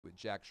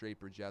Jack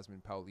Draper,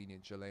 Jasmine Paulini,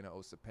 Jelena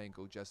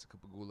Ostapenko, Jessica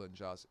Pagula, and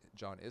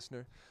John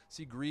Isner.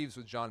 C. Greaves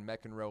with John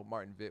McEnroe,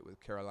 Martin Witt with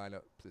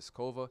Carolina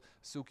Pliskova,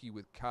 Suki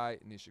with Kai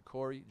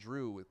Nishikori,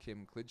 Drew with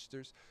Kim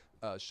Klitschers,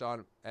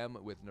 Sean M.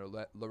 with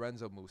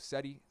Lorenzo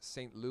Musetti,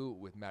 St. Lou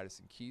with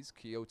Madison Keys,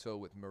 Kyoto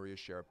with Maria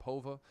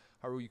Sharapova,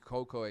 Haruki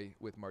Kokoi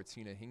with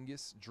Martina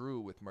Hingis, Drew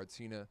with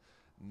Martina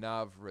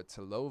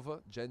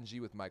Navratilova, Genji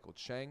with Michael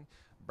Chang,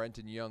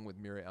 Brenton Young with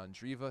Mira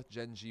Andreeva,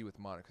 Genji with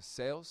Monica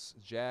Sales,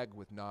 Jag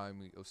with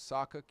Naomi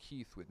Osaka,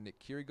 Keith with Nick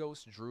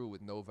Kyrgios, Drew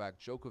with Novak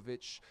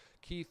Djokovic,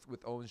 Keith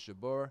with Owens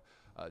Jabeur,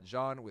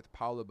 John with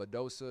Paula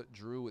Badosa,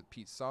 Drew with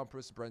Pete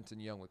Sampras, Brenton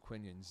Young with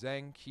Quinyon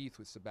Zhang, Keith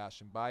with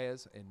Sebastian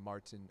Baez, and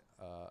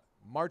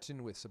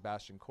Martin with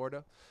Sebastian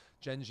Corda,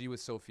 Genji with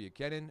Sofia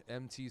Kenin,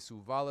 MT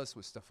Suvalis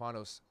with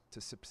Stefanos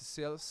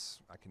Tsitsipas,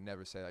 I can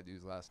never say that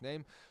dude's last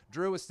name,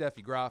 Drew with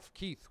Steffi Graf,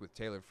 Keith with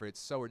Taylor Fritz,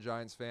 So are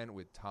Giants fan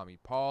with Tommy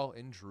Paul,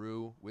 and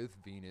Drew with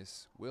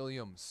Venus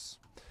Williams.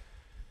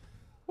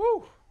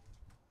 Woo!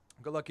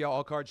 Good luck, y'all.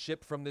 All cards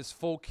shipped from this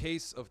full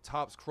case of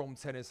Topps Chrome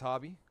Tennis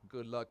Hobby.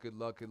 Good luck, good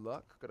luck, good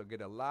luck. Gonna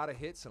get a lot of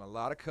hits and a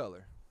lot of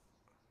color.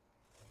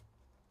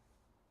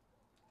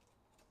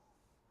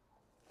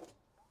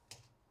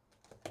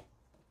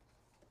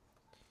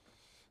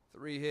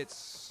 Three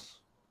hits,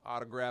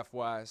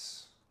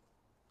 autograph-wise.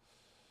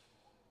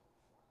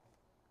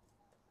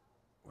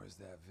 Where's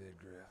that vid,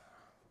 Griff?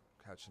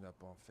 Catching up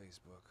on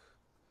Facebook.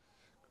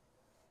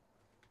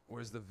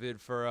 Where's the vid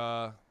for,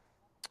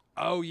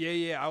 oh,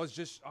 yeah. I was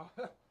just,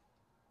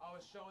 I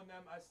was showing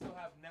them. I still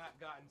have not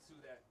gotten to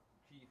that,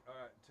 Keith,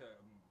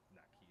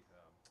 not Keith,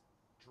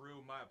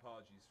 Drew, my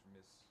apologies for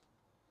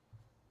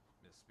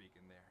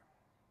misspeaking there.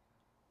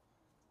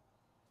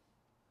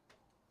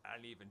 I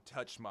didn't even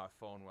touch my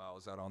phone while I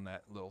was out on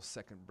that little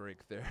second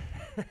break there.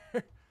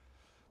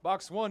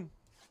 Box 1.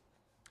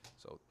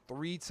 So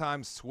 3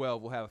 times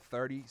 12. We'll have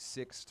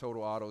 36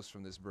 total autos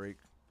from this break.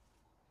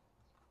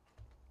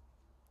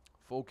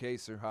 Full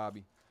caser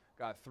hobby.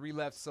 Got 3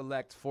 left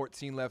select,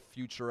 14 left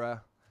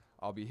Futura.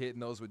 I'll be hitting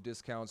those with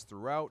discounts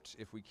throughout.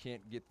 If we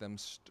can't get them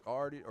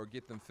started or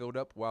get them filled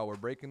up while we're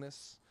breaking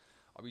this,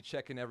 I'll be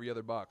checking every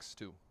other box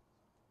too.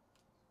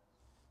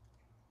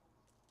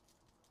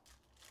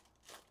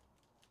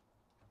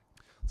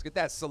 Let's get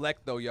that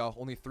select though, y'all.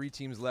 Only 3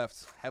 teams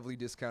left. Heavily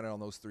discounted on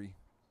those 3.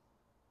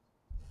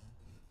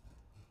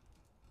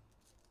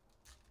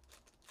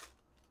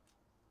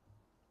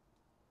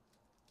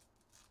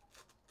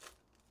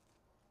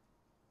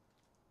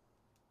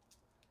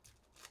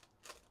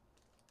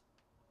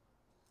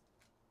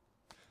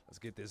 Let's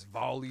get this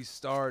volley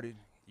started.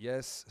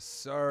 Yes,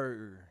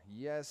 sir.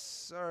 Yes,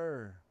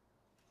 sir.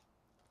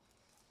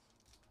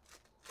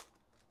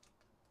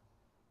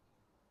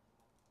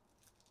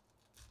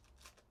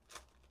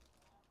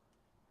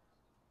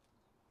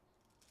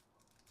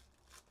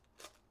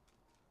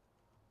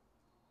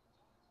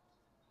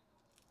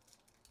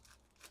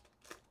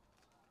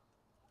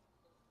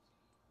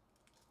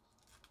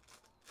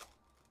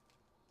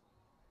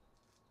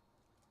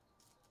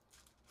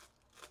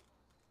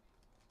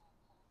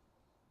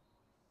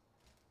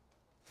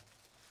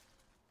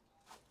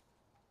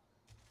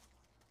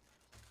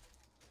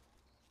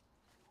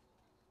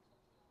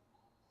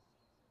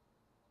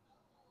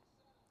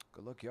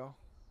 Good luck, y'all.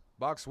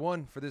 Box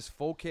 1 for this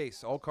full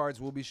case. All cards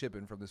will be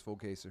shipping from this full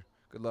caser.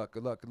 Good luck,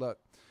 good luck, good luck.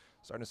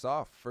 Starting us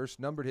off, first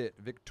numbered hit,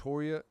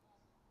 Victoria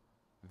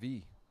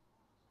V.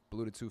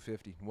 Blue to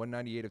 250.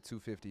 198 of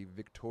 250.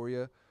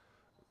 Victoria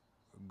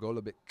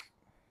Golubic.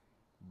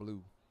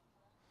 Blue.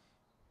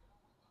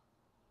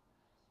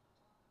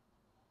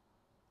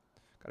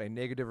 Got a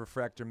negative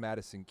refractor,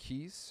 Madison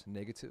Keys.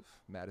 Negative,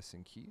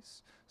 Madison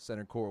Keys.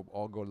 Center core will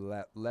all go to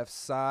the left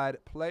side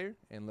player,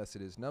 unless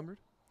it is numbered.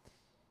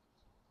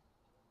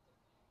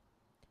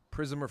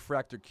 Prism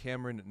refractor,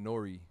 Cameron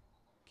Norrie.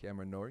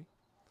 Cameron Norrie.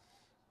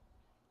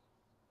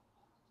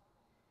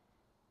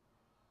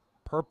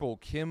 Purple,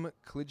 Kim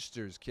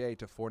Klitschers, K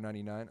to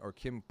 499, or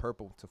Kim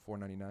Purple to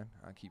 499.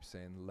 I keep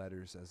saying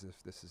letters as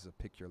if this is a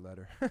pick your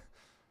letter.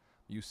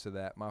 Used to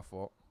that, my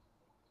fault.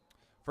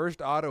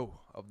 First auto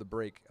of the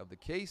break of the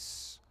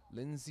case,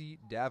 Lindsay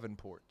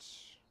Davenport.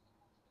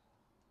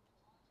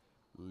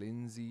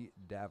 Lindsay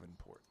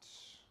Davenport.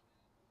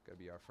 Gonna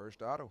be our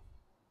first auto.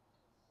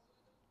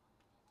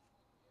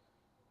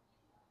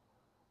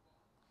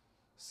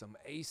 Some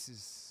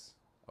aces.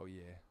 Oh,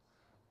 yeah.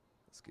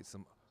 Let's get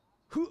some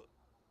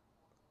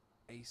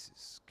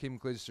aces. Kim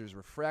Klitschers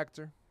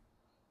refractor.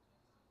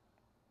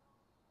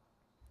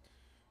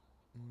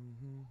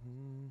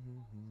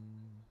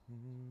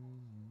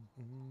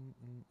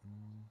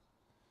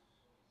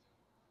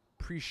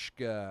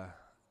 Prishka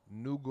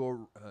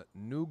Nugroho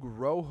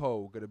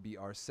going to be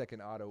our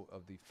second auto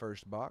of the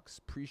first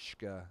box.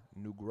 Prishka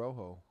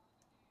Nugroho.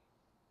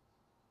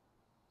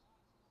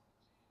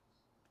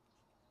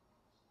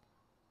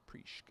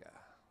 Prishka.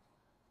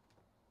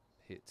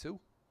 Hit 2.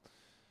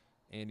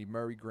 Andy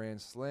Murray Grand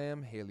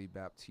Slam. Haley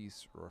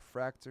Baptiste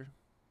refractor.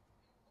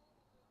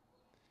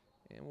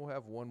 And we'll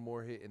have one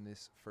more hit in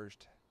this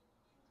first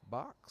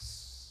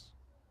box.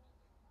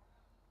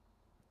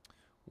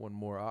 One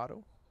more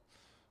auto.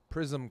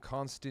 Prism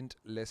Constant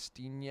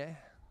Lestigne.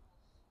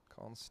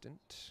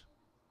 Constant.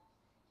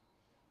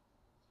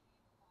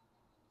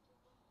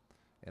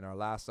 And our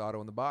last auto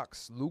in the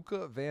box,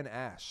 Luca Van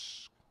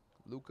Asch.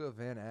 Luca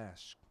Van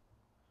Asch.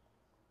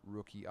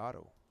 Rookie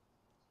auto.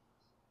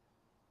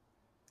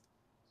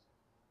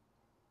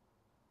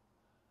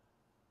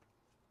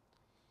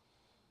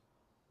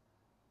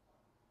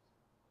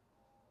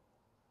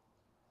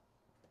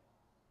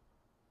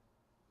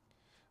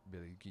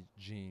 Billie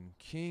Jean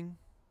King.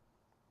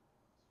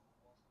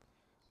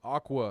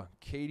 Aqua,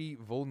 Katie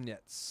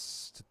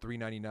Volnets to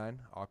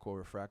 399. Aqua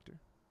Refractor.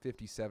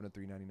 57 to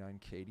 399,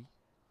 Katie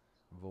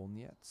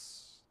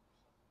Volnets.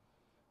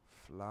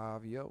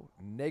 Flavio.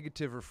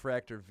 Negative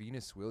Refractor,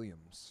 Venus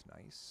Williams.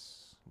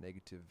 Nice.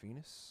 Negative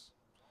Venus.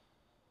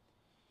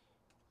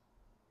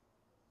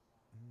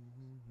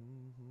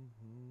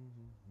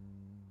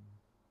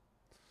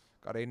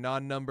 Got a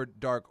non-numbered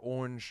dark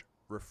orange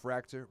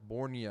refractor,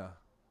 Bornia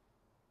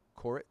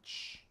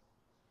Koric.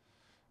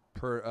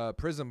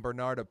 Prism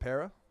Bernarda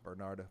Pera.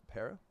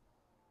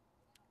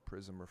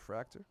 Prism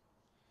refractor.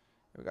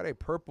 And we got a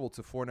purple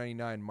to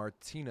 499,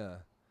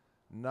 Martina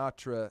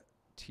Navratilova.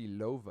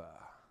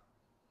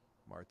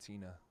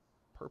 Martina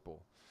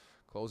purple.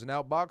 Closing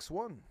out box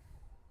 1.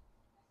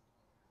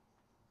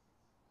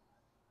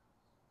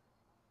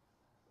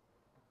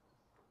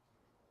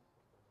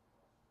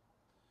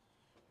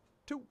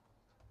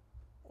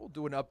 We'll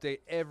do an update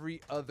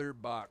every other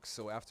box.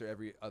 So after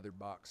every other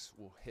box,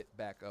 we'll hit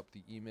back up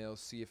the emails,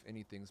 see if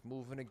anything's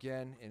moving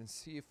again, and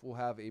see if we'll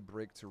have a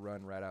break to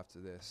run right after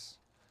this.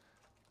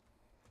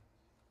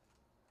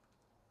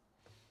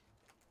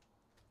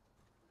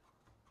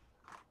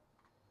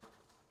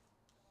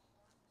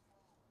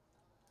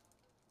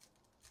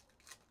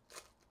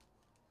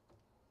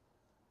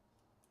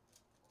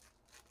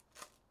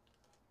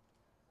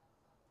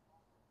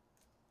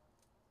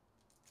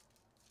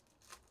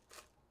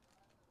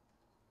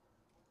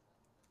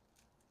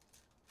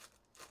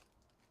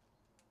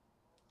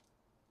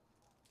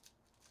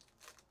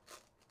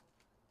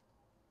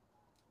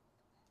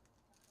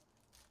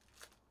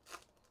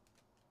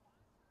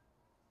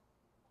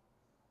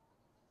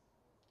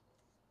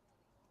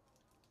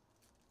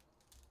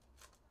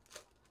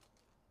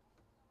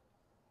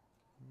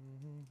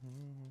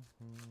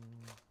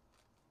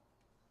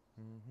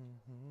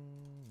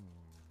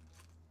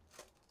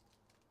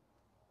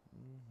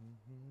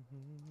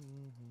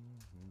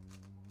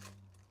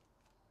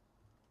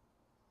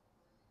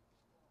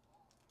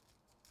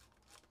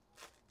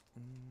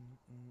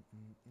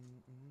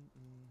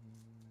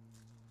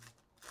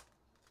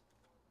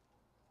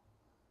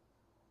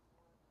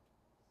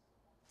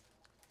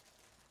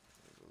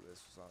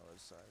 This was on our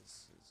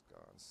sides. It's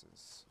gone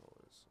since.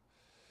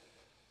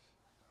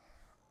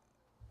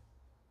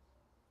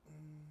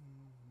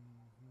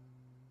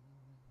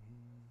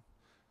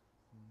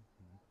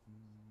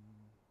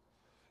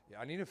 Yeah,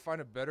 I need to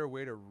find a better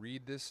way to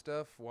read this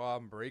stuff while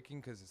I'm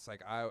breaking, because it's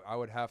like I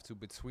would have to,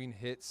 between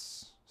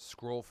hits,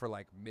 scroll for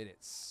like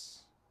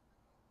minutes.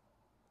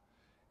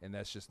 And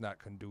that's just not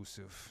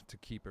conducive to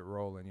keep it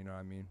rolling, you know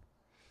what I mean?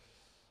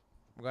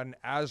 We got an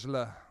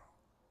Ajla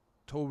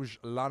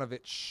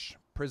Tojlanovic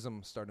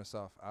Prism starting us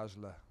off.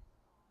 Ajla.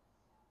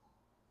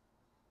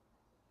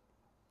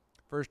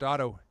 First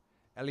auto,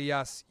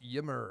 Elias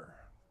Yimmer.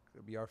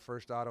 It'll be our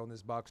first auto in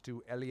this box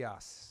too.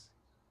 Elias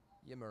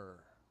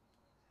Yimmer.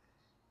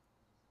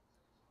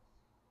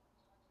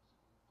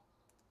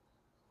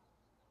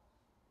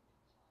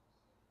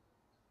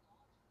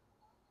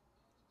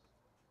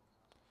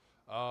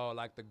 Oh,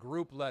 like the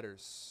group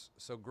letters.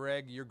 So,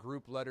 Greg, your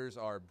group letters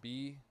are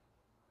B,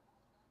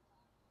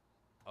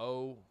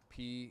 O,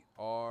 P,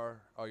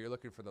 R. Oh, you're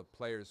looking for the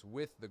players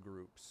with the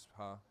groups,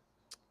 huh?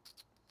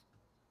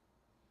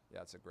 Yeah,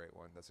 that's a great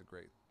one. That's a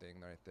great thing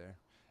right there.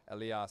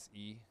 Elias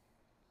E.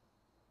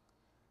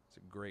 It's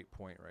a great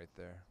point right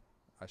there.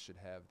 I should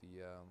have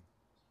the...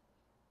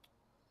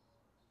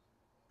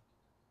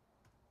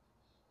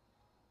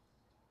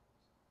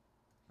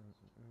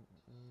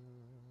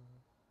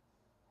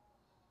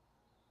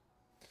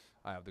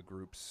 I have the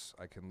groups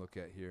I can look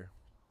at here.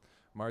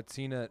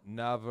 Martina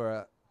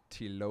Navratilova.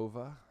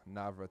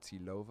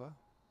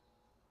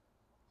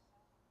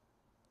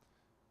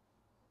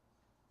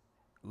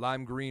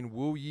 Lime green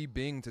Wu Yi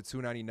Bing to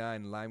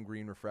 299. Lime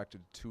green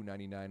refracted to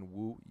 299.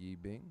 Wu Yi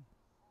Bing.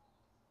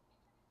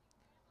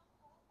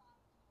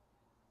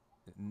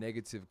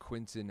 Negative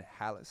Quinton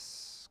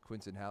Hallis.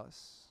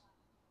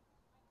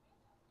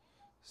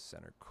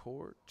 Center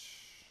court.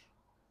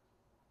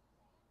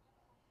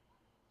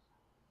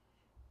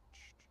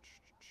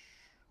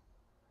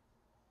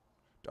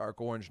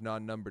 Dark orange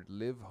non-numbered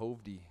Liv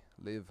Hovde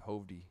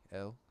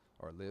L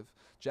or Liv.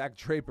 Jack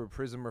Draper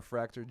Prism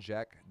refractor.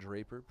 Jack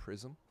Draper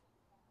Prism.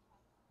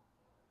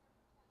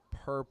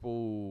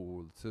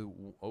 Purple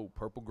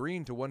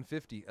green to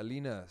 150.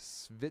 Alina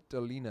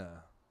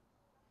Svitolina.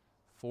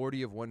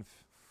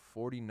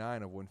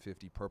 49 of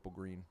 150. Purple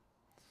green.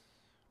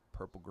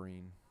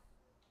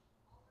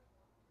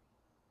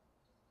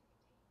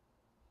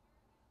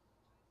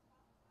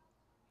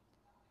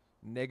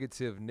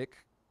 Negative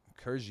Nick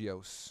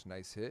Kyrgios.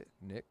 Nice hit,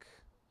 Nick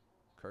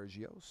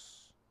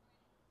Kyrgios.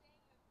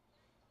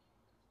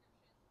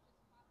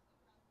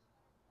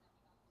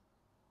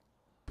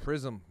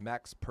 Prism,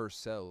 Max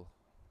Purcell.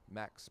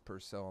 Max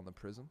Purcell on the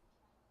Prism.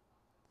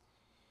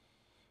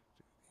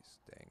 These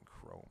dang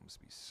chromes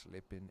be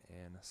slipping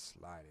and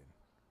sliding.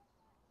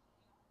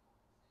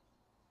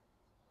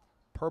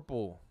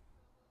 Purple,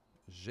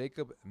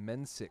 Jacob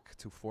Mensick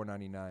to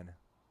 499.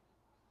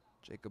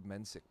 Jacob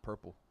Mensick,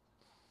 purple.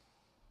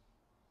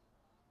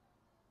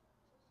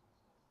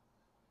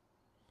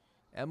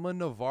 Emma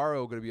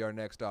Navarro going to be our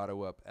next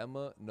auto up.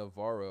 Emma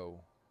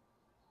Navarro.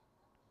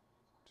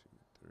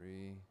 2,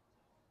 3.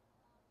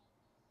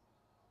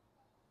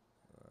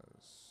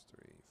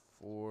 3,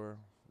 4.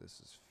 This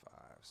is 5.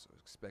 So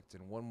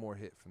expecting one more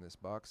hit from this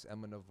box.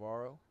 Emma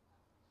Navarro.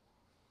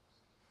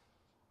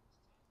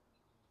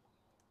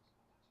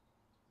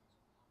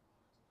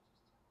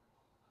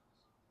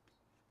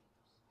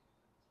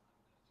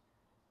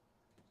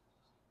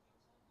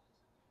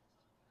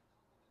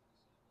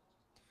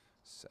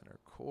 Center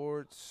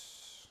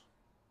courts.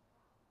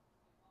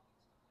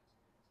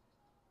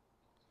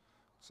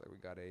 Looks like we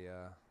got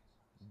a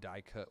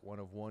die cut 1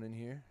 of 1 in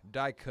here.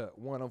 Die cut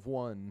 1 of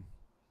 1.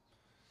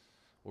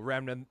 We'll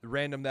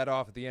random that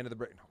off at the end of the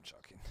break. No, I'm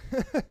joking.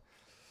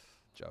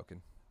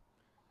 Joking.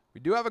 We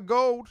do have a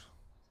gold.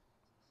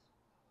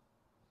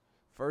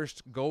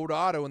 First gold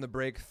auto in the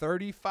break.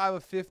 35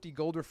 of 50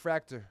 gold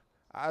refractor.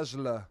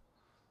 Ajla.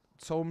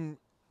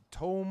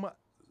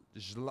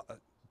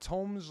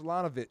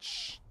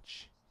 Tomzlanovic.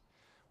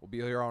 We'll be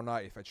here all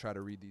night if I try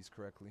to read these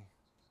correctly.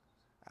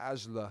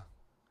 Ajla.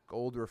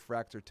 Gold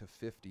refractor to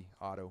 50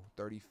 auto.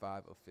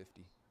 35 of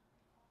 50.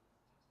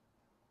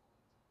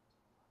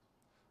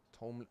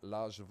 Tom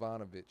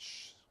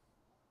Lajvanovic.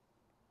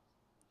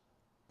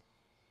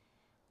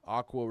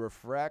 Aqua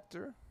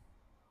refractor.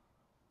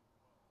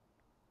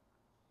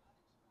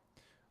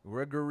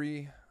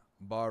 Gregory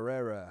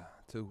Barrera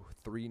to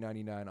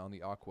 399 on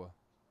the Aqua.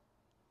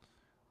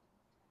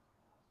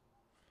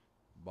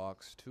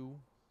 Box 2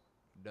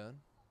 done.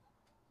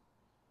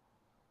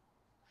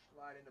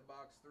 Slide into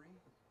box 3.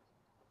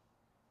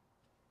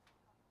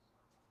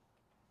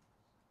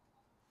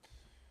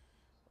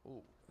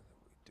 Oh,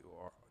 we do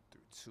our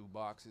through 2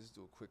 boxes.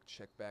 Do a quick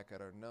check back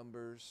at our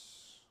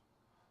numbers.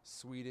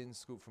 Sweden,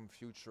 scoop from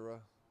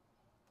Futura.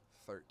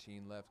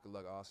 13 left. Good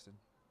luck, Austin.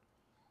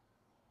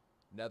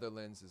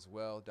 Netherlands as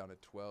well, down to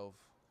 12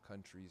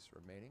 countries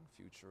remaining.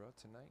 Futura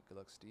tonight. Good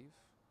luck, Steve.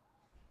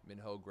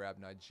 Minho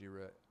grabbed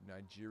Nigeria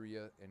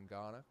and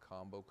Ghana,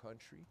 combo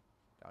country,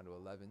 down to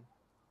 11.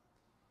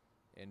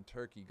 And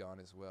Turkey gone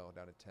as well,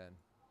 down to 10.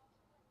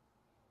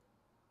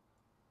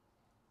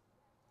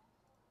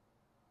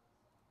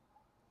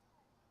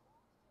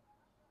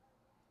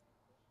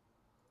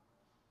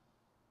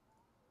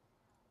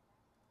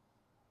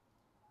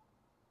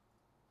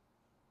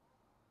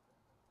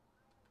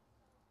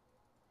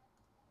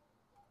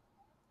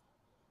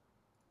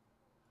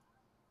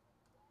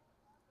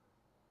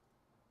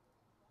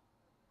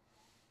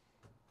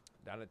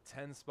 Down to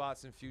 10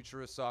 spots in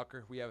Futura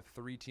Soccer. We have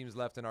 3 teams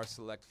left in our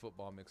select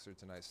football mixer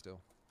tonight still.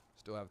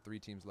 Still have 3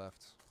 teams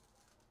left.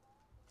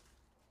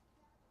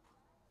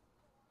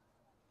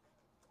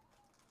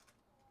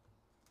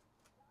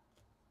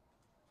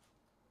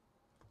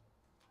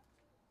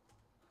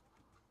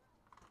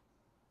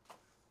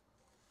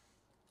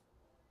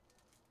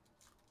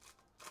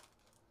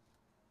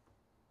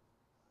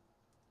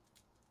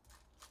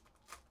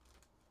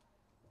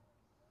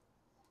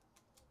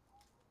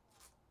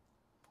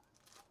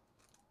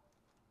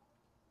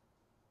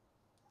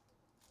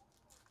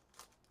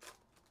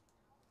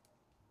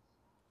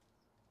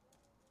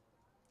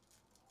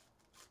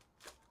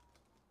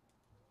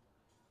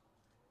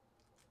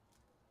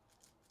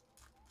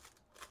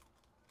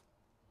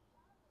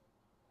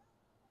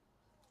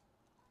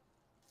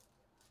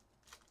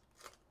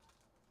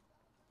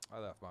 I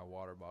left my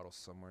water bottle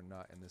somewhere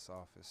not in this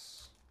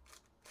office.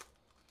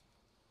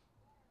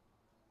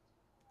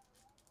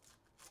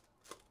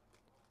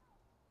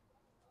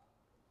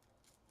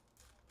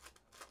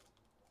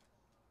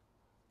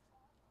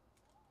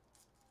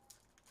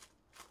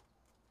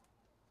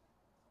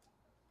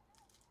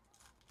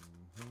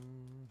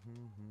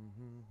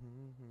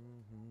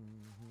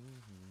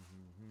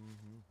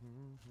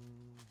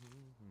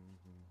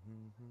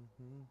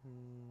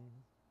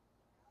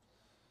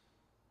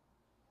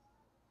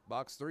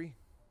 Box 3,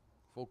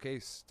 full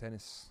case,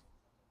 tennis.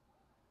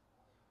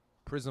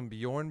 Prism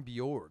Bjorn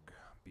Bjorg.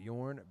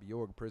 Bjorn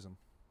Bjorg Prism.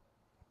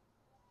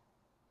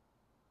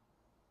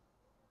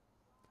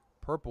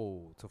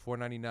 Purple to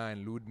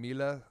 499,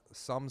 Ludmila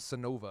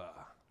Samsonova.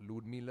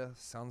 Ludmila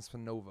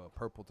Samsonova,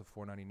 purple to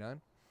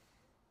 499.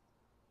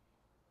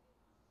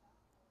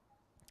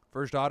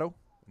 First auto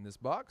in this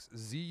box,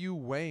 Ziyu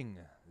Wang.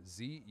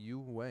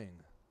 Ziyu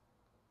Wang.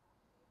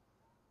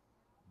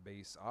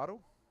 Base auto.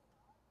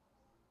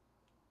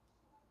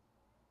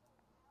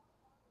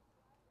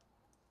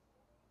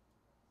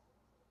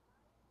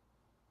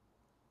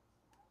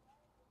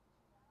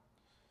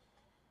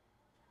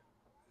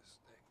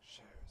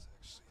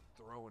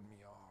 throwing me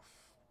off.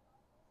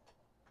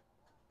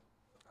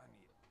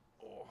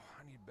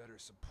 I need better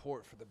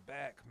support for the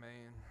back,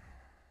 man.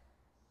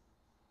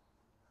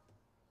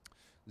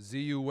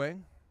 Ziyu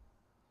Wang,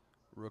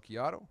 rookie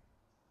auto,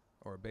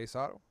 or base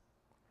auto.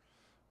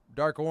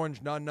 Dark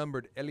orange,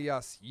 non-numbered,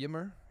 Elias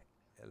Yimmer.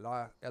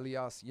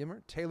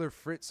 Taylor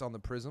Fritz on the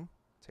prism.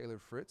 Taylor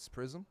Fritz,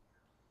 prism.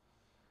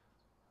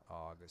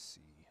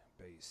 Agassi,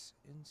 base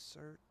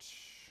insert.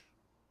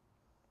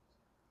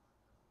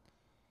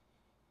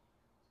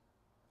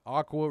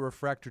 Aqua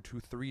refractor to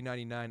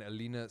 399,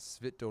 Alina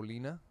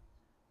Svitolina.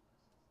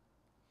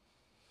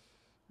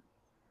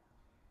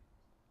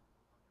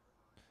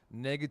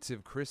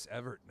 Negative, Chris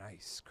Evert.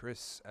 Nice.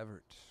 Chris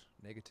Evert.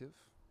 Negative.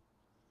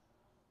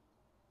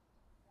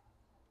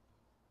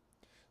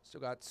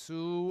 Still got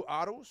 2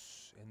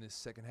 autos in this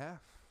second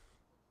half.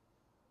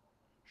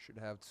 Should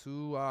have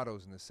 2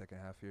 autos in the second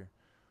half here.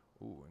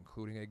 Ooh,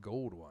 including a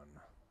gold one.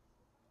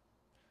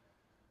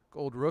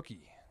 Gold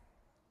rookie.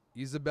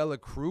 Isabella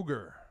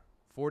Kruger.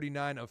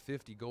 49 of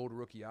 50 gold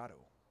rookie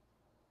auto.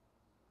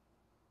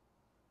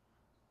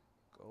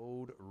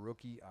 Gold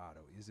rookie auto.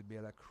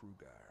 Isabella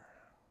Kruger.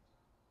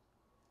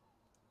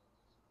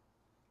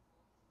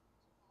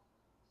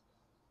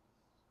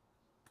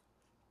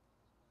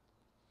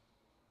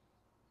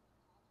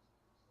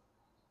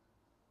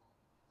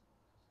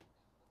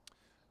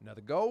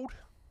 Another gold.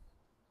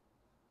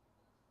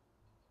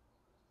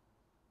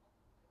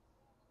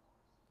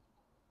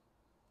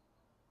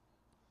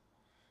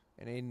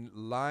 And a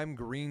lime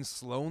green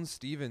Sloan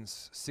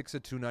Stevens. 6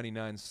 of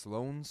 299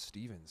 Sloan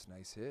Stevens.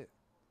 Nice hit.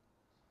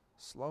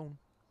 Sloan.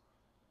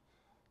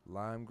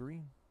 Lime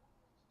green.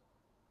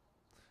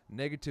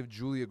 Negative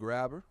Julia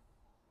Grabber.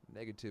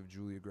 Negative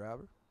Julia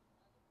Grabber.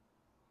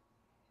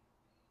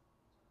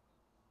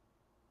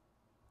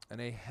 And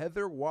a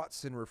Heather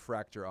Watson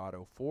refractor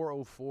auto.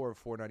 404 of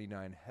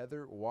 499.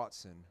 Heather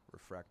Watson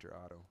refractor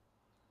auto.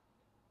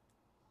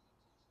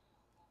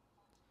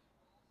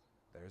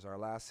 There's our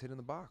last hit in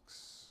the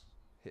box.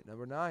 Hit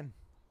number 9.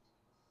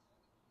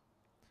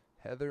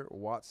 Heather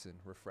Watson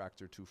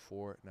refractor to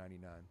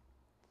 499.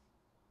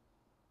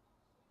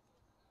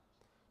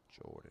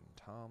 Jordan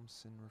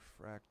Thompson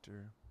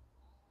refractor.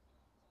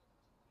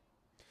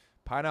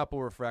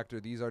 Pineapple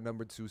refractor. These are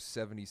numbered to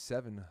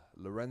 77.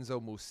 Lorenzo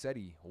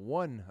Musetti.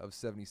 1 of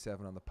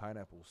 77 on the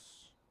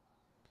pineapples.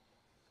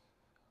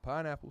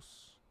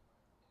 Pineapples.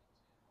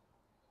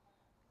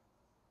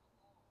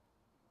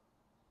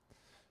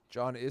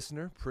 John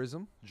Isner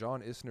prism.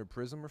 John Isner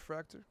prism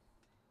refractor.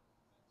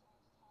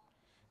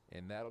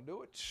 And that'll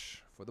do it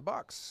for the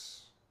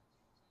box.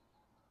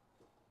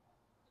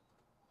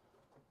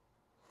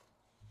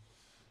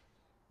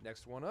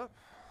 Next one up.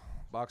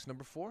 Box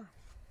number 4.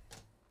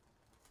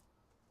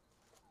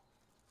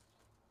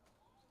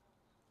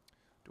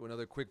 Do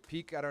another quick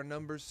peek at our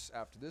numbers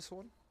after this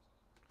one.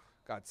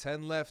 Got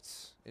 10 left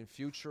in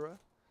Futura.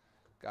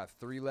 Got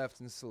 3 left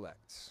in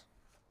Select.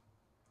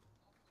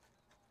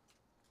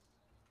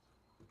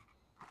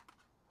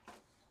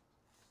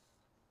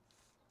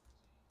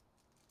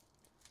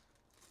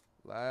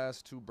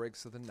 Last 2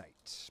 breaks of the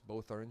night.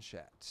 Both are in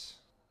chat.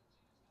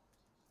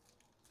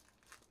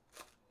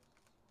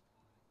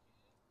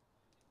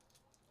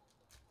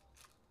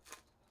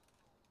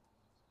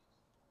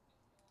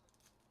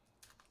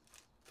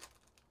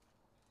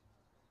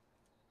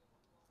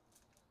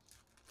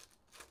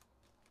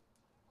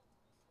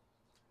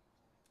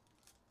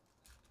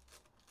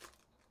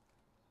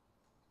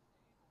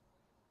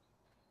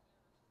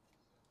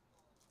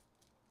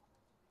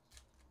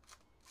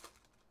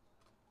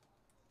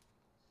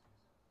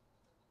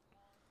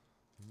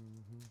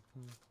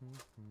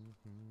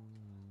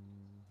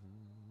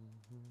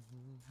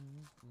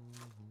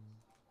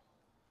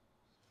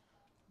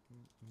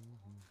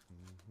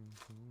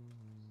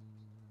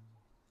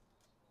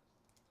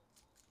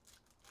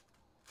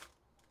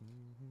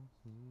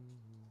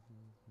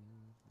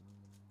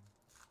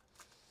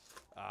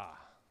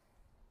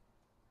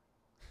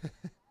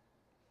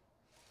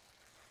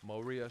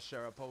 Maria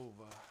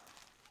Sharapova.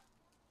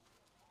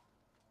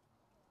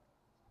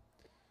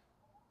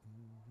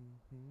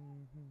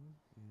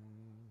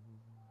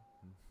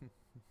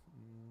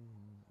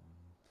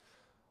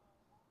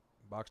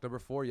 Box number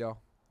 4, y'all.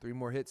 3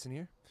 more hits in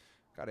here.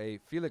 Got a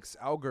Felix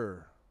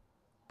Auger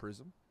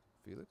prism.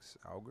 Felix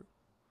Auger.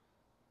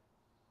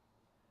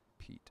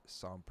 Pete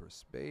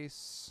Sampras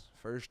base.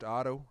 First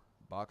auto.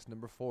 Box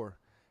number 4.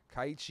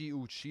 Kaiichi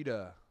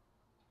Uchida.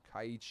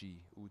 Kaiichi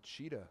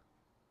Uchida.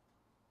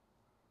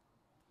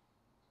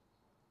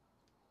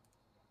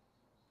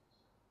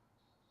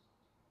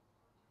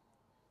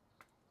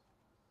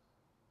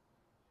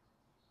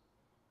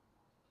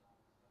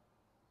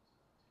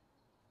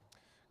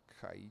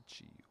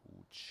 Kaiichi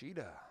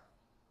Uchida.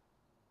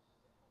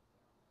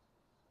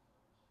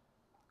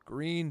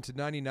 Green to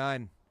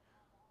 99.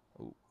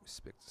 Oh,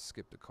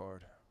 skipped a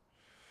card.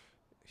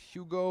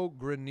 Hugo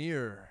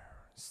Grenier.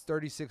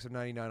 36 of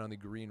 99 on the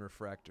green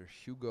refractor.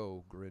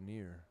 Hugo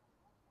Grenier.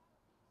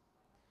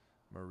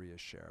 Maria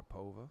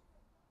Sharapova.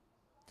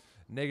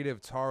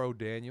 Negative Taro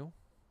Daniel.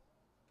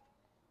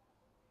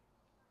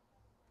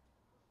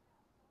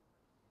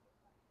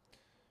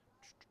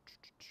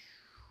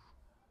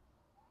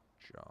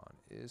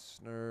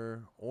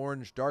 Isner.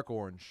 Orange, dark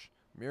orange.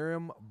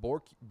 Miriam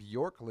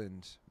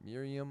Bjorkland.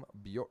 Miriam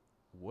Bjork.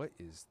 What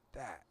is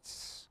that?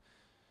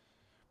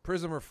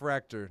 Prism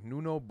Refractor.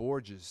 Nuno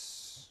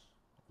Borges.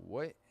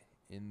 What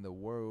in the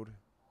world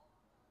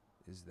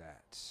is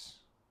that?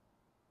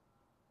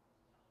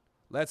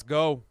 Let's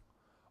go.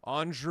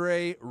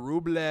 Andrei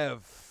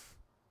Rublev.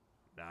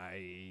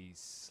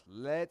 Nice.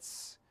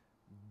 Let's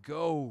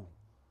go.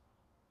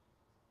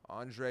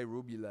 Andrei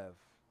Rublev.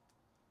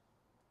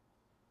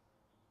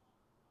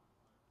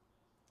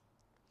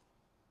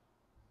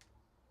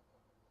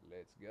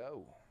 Let's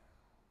go.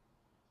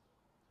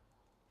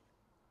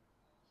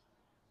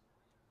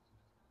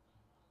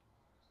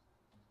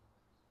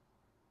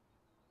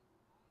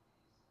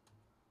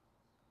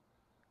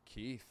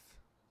 Keith.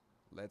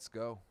 Let's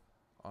go.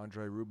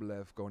 Andrei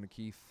Rublev going to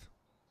Keith.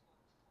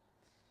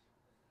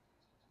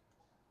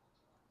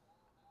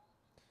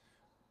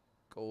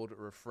 Gold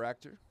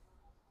Refractor.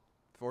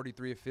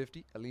 43 of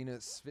 50. Alina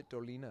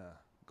Svitolina.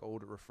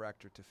 Gold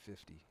Refractor to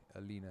 50.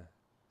 Alina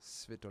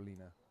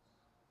Svitolina.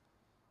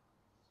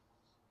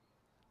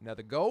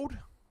 Another gold.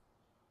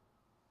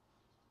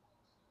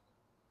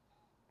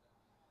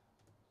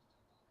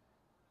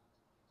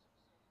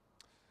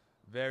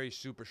 Very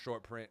super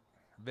short print.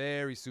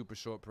 Very super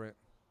short print.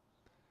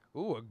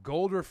 Ooh, a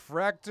gold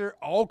refractor.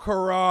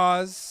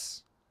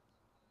 Alcaraz.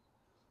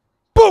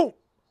 Boom!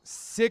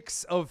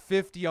 6 of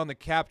 50 on the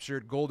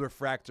captured gold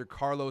refractor.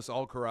 Carlos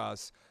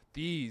Alcaraz.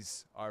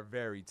 These are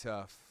very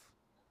tough.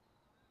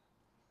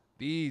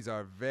 These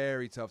are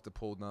very tough to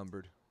pull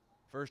numbered.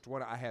 First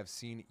one I have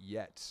seen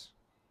yet.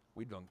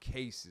 We've done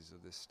cases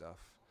of this stuff.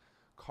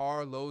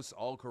 Carlos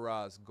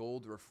Alcaraz,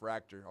 gold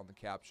refractor on the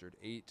captured.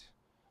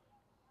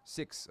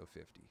 6 of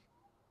 50.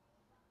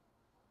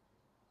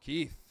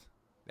 Keith,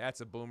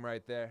 that's a boom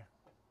right there.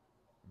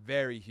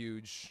 Very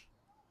huge.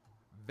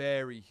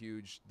 Very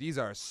huge. These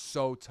are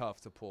so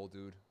tough to pull,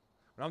 dude.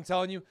 But I'm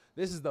telling you,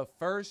 this is the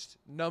first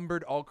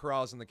numbered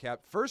Alcaraz on the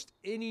cap. First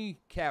any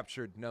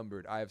captured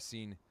numbered I have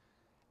seen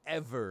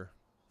ever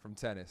from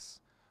tennis.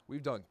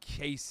 We've done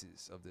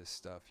cases of this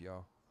stuff,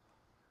 y'all.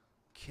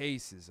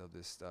 Cases of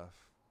this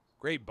stuff.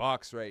 Great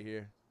box right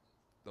here.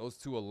 Those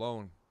two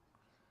alone.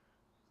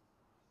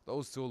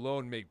 Those two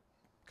alone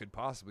could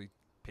possibly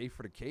pay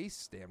for the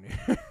case, damn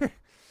near.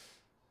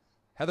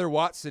 Heather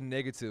Watson,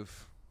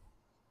 negative.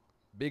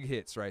 Big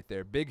hits right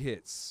there. Big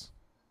hits.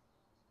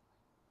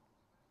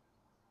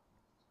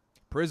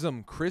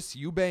 Prism, Chris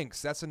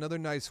Eubanks. That's another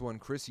nice one.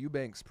 Chris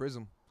Eubanks,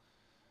 Prism.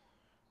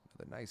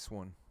 Another nice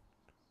one.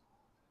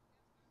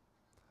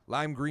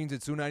 Lime green to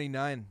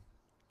 299.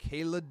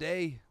 Kayla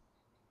Day.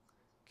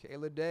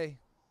 Kayla Day.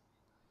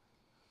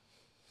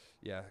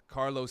 Yeah,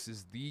 Carlos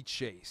is the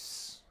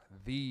chase.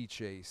 The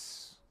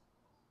chase.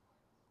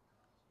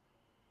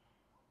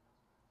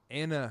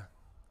 Anna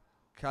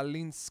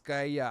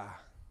Kalinskaya.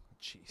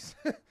 Jeez.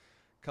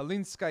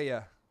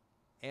 Kalinskaya.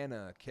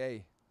 Anna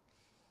K.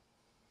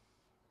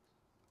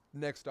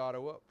 Next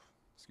auto up.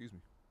 Excuse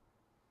me.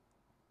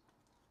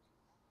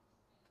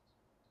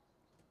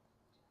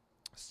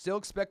 Still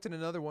expecting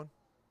another one.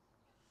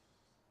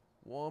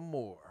 One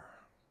more.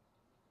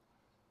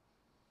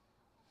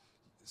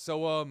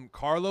 So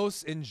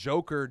Carlos and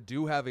Joker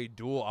do have a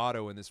dual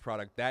auto in this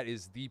product. That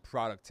is the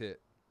product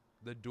hit.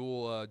 The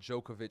dual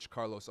Djokovic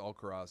Carlos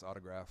Alcaraz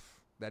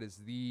autograph. That is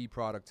the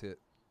product hit.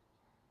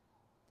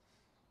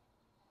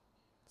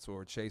 That's what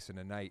we're chasing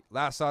tonight.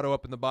 Last auto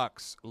up in the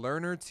box.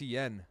 Lerner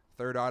Tien.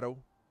 Third auto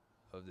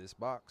of this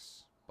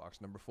box.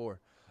 Box number 4.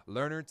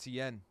 Lerner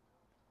Tien.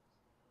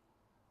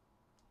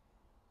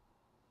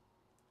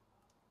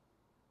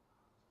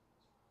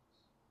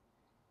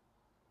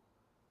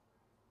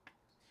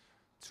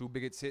 Two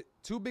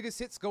biggest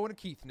hits going to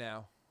Keith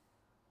now.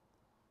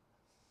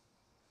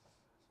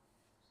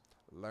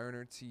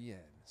 Lerner Tien.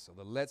 So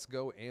the Let's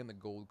Go and the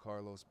Gold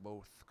Carlos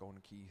both going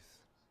to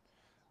Keith.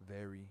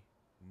 Very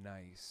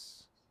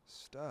nice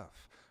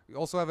stuff. We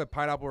also have a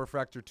Pineapple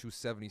Refractor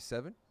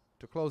 277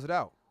 to close it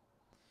out.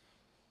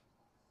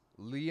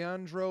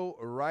 Leandro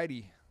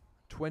Righty.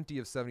 20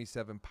 of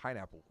 77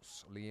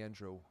 pineapples.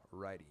 Leandro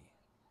Righty.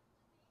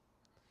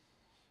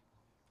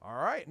 All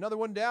right, another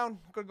one down.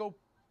 Gonna go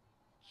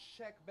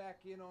check back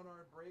in on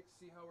our break,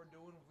 see how we're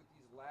doing with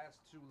these last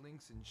 2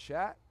 links in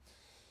chat.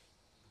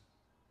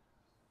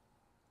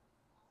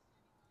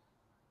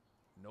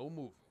 No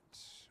movement.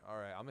 All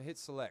right, I'm going to hit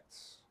select.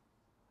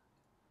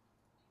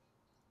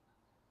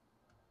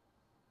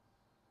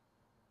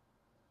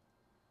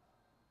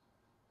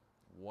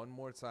 One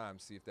more time,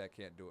 see if that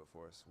can't do it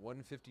for us.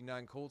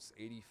 159 Colts,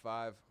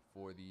 85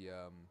 for the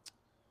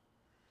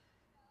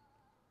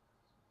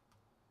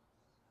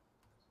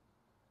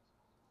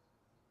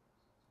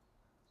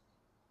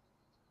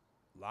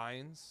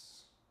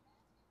Lions.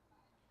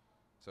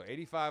 So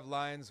 85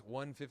 Lions,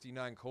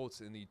 159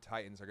 Colts, and the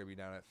Titans are going to be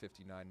down at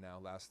 59 now.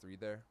 Last 3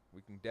 there.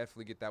 We can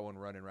definitely get that one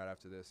running right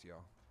after this,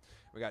 y'all.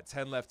 We got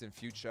 10 left in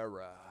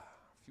Futura.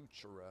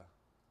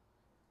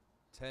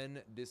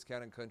 10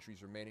 discounted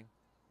countries remaining.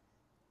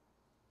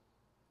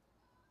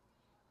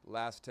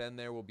 Last 10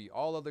 there will be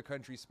all other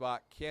country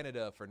spot.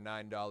 Canada for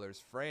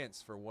 $9.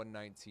 France for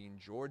 $119.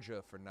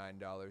 Georgia for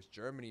 $9.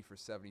 Germany for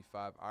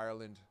 $75.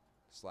 Ireland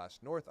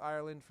 / North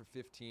Ireland for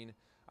 $15.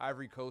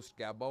 Ivory Coast,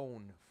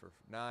 Gabon for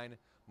 $9.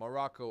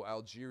 Morocco,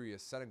 Algeria,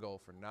 Senegal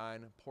for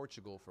 $9.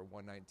 Portugal for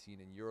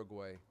 $119. And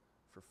Uruguay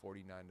for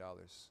 $49.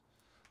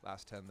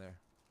 Last 10 there.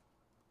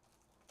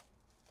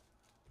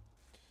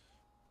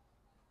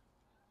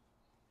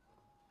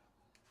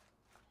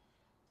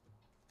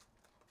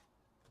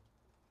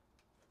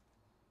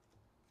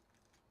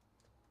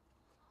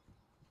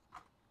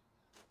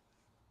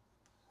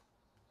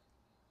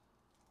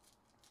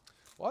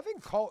 Well, I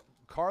think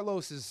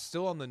Carlos is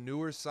still on the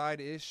newer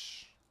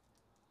side-ish.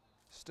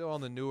 Still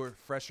on the newer,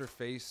 fresher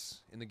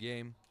face in the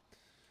game.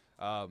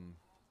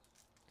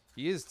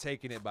 He is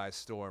taking it by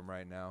storm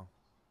right now.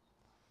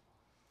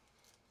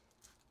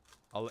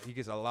 He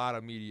gets a lot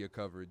of media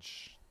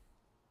coverage.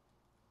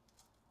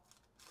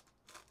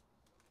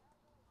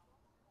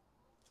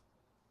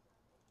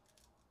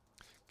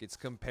 Gets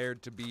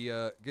compared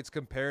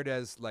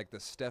as like the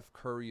Steph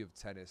Curry of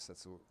tennis.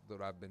 That's what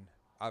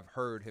I've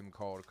heard him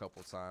called a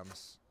couple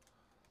times.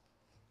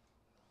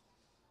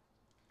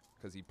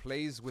 Because he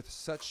plays with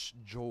such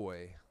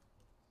joy.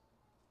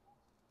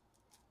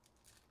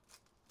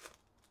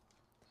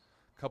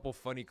 Couple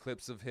funny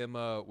clips of him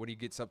when he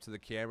gets up to the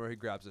camera. He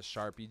grabs a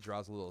Sharpie,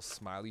 draws a little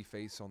smiley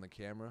face on the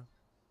camera.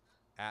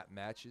 At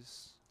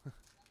matches.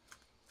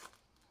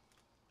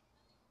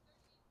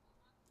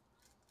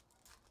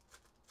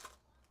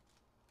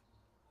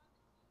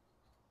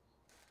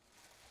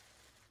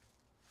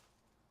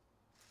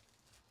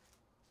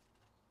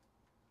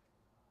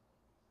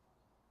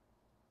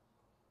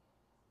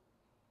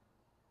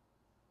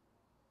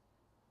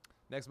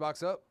 Next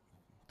box up.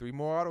 3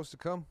 more autos to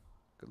come.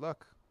 Good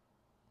luck.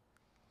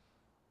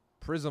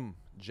 Prism,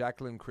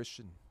 Jacqueline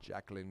Christian.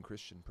 Jacqueline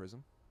Christian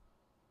Prism.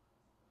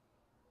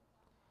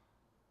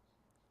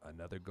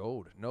 Another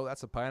gold. No,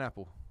 that's a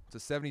pineapple. It's a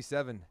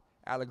 77.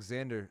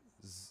 Alexander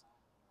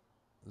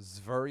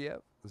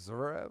Zverev.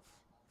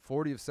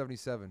 40 of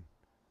 77.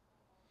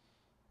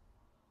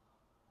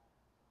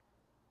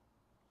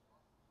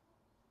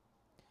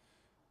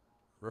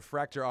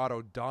 Refractor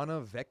auto, Donna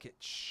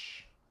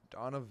Vekic.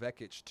 Donna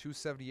Vekic,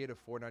 278 of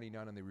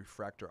 499 on the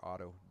refractor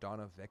auto.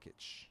 Donna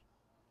Vekic.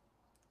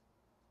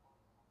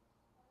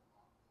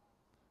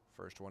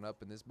 First one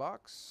up in this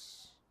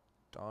box.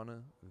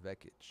 Donna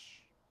Vekic.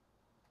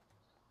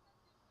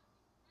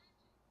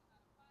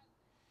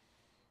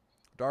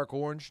 Dark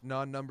orange,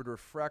 non-numbered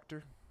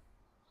refractor.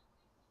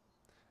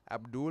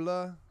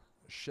 Abdullah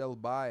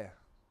Shelbaya.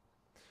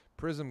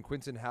 Prism,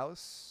 Quinton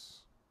Hallis.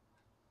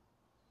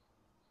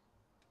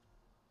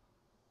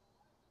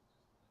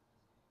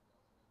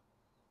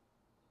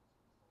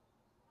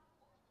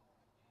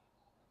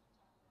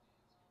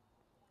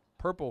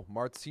 Purple,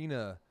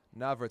 Martina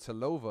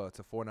Navratilova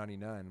to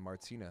 499.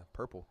 Martina,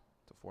 purple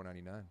to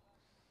 499.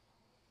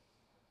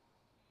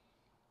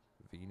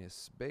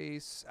 Venus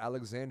base,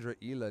 Alexandra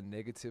Ela,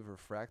 negative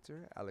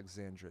refractor.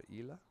 Alexandra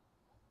Ela.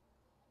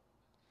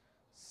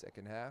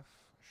 Second half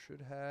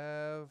should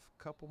have a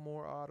couple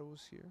more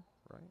autos here,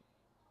 right?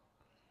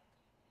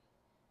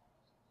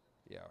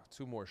 Yeah,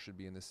 2 more should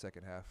be in the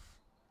second half.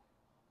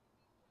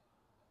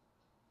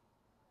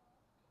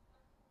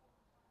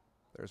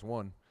 There's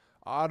one.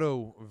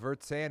 Otto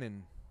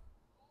Vertanen.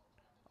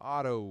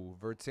 Otto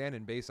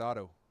Vertanen, base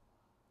auto.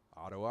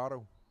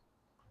 Auto.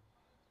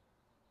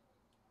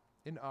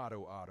 An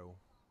auto.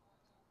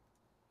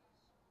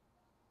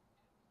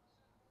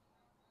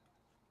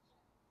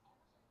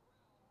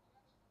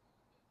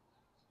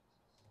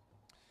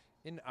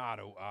 An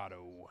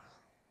auto.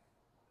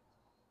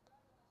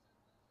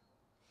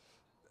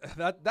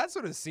 That's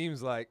what it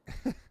seems like.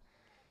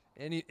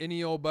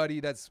 Any old buddy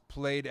that's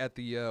played at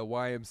the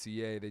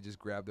YMCA, they just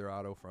grab their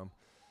auto from.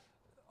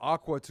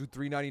 Aqua to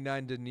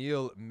 399.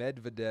 Daniil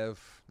Medvedev.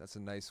 That's a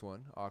nice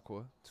one.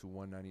 Aqua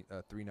to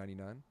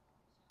 399.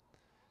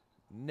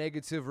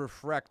 Negative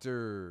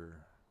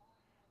refractor.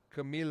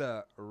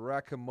 Kamila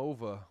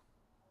Rakimova.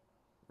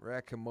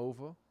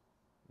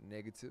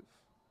 Negative.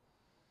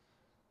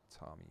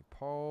 Tommy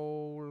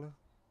Paul.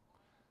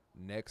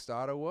 Next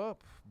auto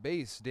up.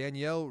 Base.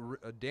 Daniel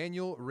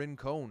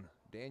Rincon.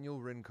 Daniel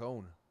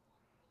Rincon.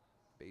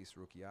 Base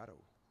rookie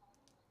auto.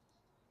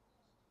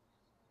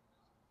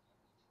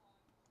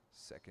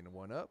 Second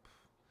one up.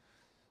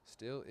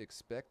 Still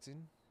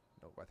expecting.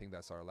 Nope, I think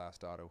that's our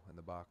last auto in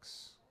the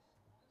box.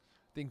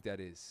 I think that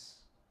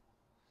is.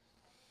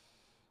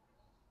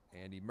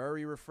 Andy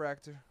Murray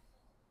refractor.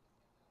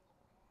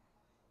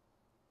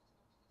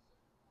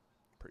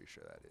 Pretty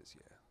sure that is,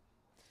 yeah.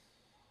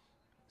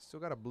 Still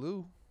got a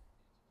blue.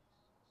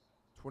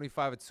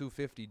 25 at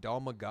 250.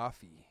 Dalma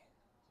Galfi.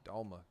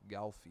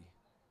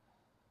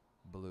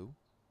 Blue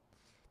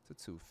to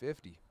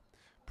 250.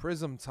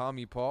 Prism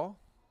Tommy Paul.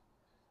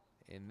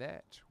 And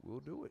that will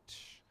do it.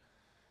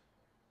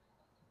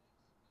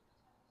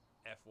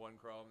 F1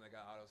 Chrome, they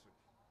got autos.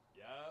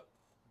 Yep.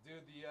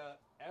 Dude, the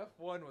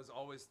F1 was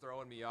always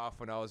throwing me off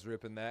when I was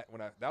ripping that.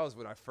 That was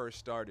when I first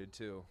started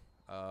too.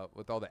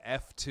 with all the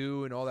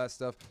F2 and all that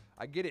stuff.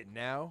 I get it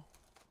now,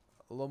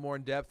 a little more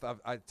in depth.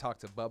 I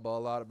talked to Bubba a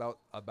lot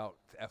about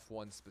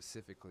F1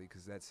 specifically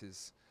because that's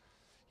his.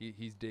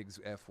 He digs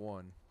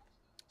F1,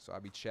 so I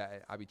be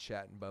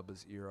chatting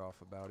Bubba's ear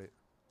off about it.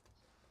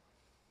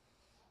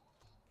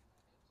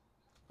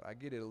 But I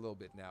get it a little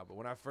bit now. But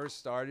when I first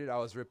started, I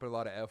was ripping a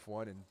lot of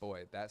F1, and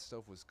boy, that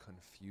stuff was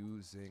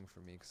confusing for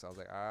me because I was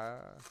like,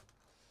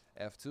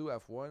 F2,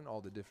 F1,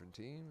 all the different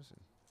teams. And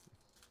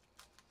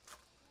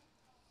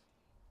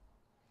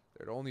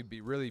there'd only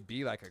really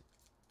be like a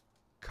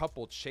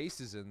couple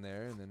chases in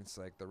there, and then it's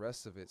like the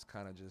rest of it's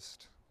kind of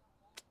just,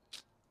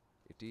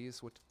 it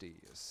is what it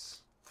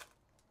is.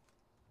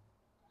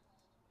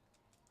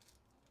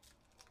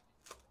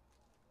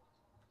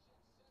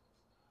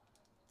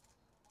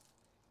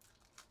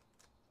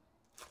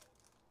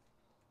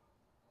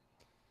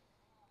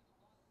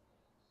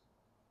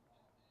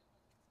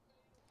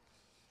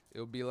 It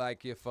would be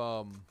like if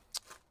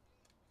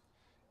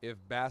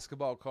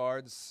basketball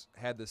cards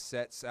had the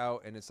sets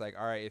out and it's like,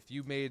 all right, if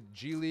you made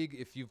G League,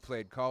 if you've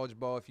played college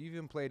ball, if you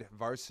even played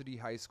varsity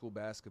high school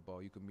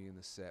basketball, you can be in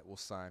the set. We'll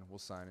sign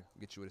it.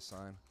 Get you to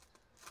sign.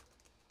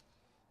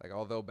 Like,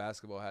 although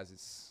basketball has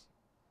its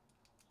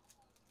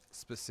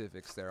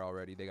specifics there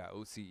already, they got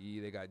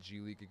OCE, they got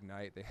G League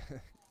Ignite, they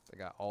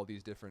got all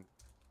these different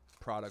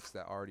products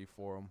that already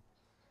for them.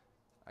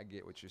 I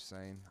get what you're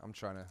saying.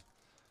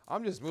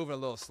 I'm just moving a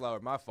little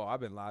slower. My fault. I've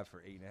been live for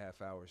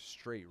 8.5 hours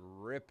straight,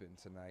 ripping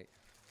tonight.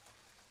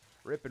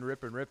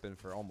 Ripping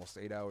for almost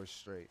 8 hours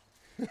straight.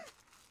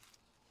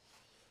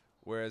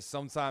 Whereas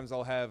sometimes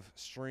I'll have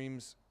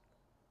streams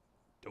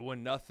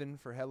doing nothing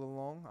for hella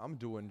long. I'm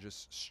doing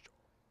just...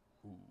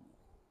 Ooh.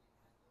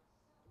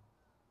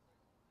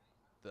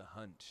 The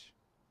hunt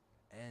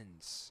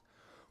ends.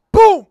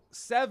 Boom!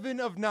 7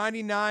 of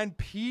 99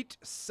 Pete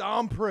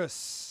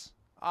Sampras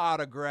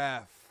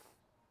autograph.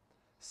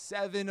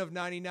 7 of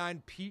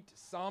 99 Pete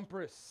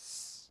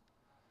Sampras.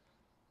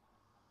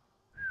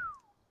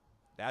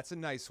 That's a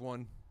nice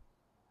one.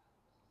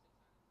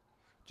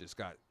 Just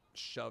got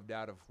shoved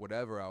out of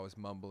whatever I was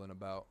mumbling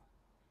about.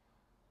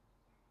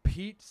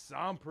 Pete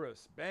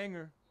Sampras.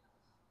 Banger.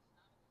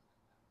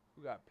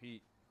 Who got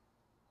Pete?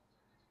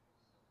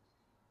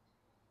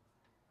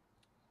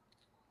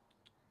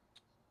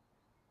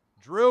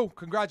 Drew.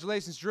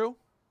 Congratulations, Drew.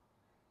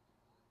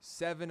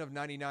 7 of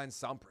 99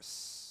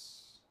 Sampras.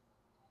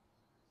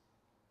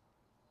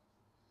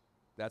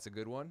 That's a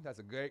good one. That's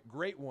a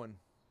great one.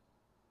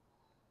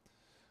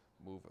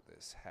 Move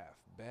this half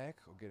back.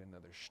 We'll get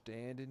another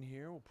stand in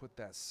here. We'll put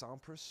that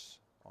Sampras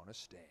on a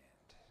stand.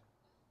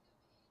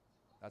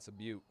 That's a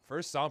beaut.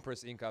 First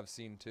Sampras ink I've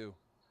seen, too.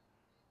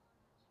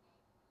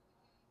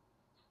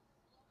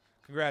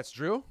 Congrats,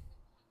 Drew.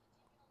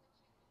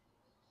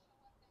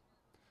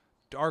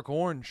 Dark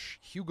Orange,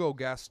 Hugo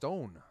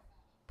Gaston.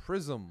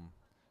 Prism,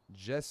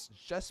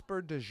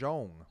 Jesper De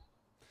Jong.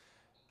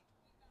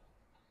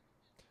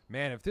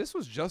 Man, if this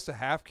was just a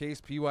half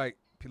case PY,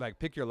 like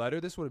pick your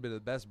letter, this would have been the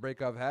best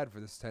break I've had for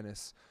this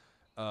tennis.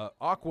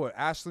 Aqua,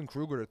 Ashlyn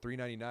Kruger to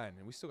 $3.99,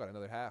 and we still got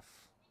another half.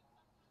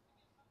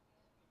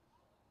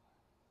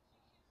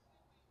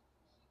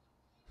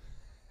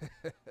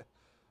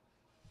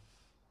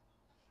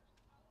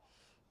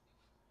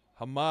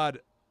 Hamad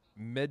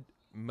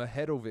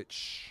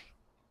Mehedovic.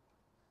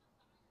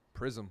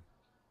 Prism.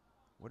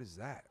 What is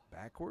that?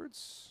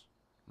 Backwards?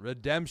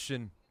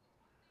 Redemption.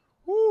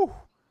 Woo!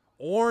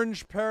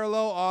 Orange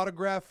parallel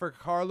autograph for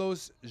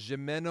Carlos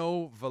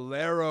Gimeno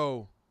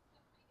Valero.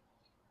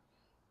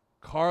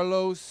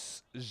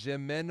 Carlos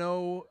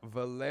Gimeno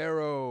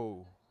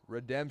Valero.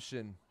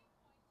 Redemption.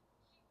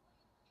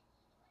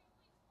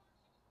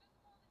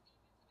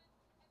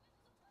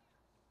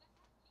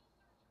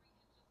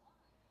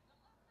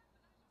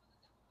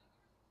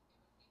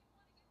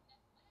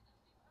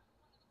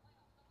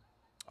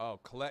 Oh,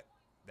 collect.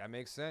 That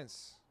makes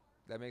sense.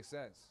 That makes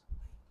sense.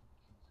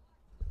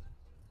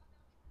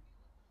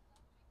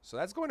 So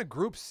that's going to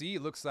Group C,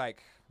 it looks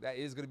like. That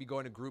is going to be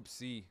going to Group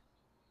C.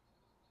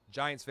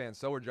 Giants fan.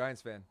 So we're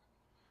Giants fan.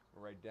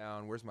 We'll write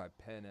down. Where's my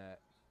pen at?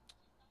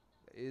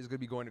 It is going to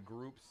be going to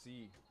Group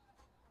C.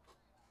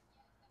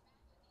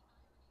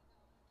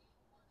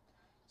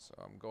 So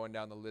I'm going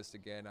down the list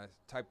again. I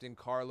typed in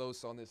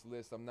Carlos on this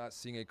list. I'm not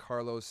seeing a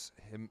Carlos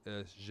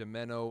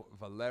Gimeno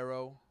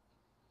Valero.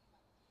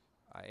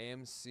 I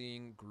am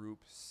seeing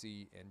Group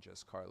C and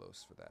just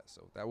Carlos for that.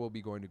 So that will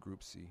be going to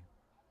Group C.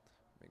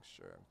 Make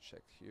sure I'm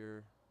checked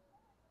here.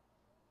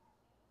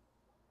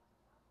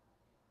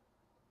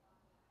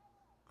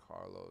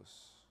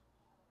 Carlos.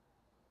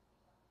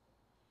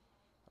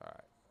 All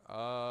right.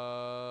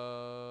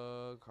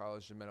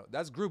 Carlos Gimeno.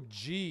 That's Group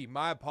G.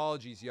 My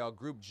apologies, y'all.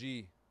 Group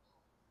G.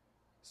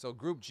 So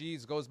Group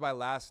G's goes by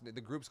last name.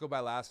 The groups go by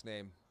last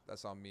name.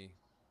 That's on me.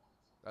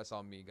 That's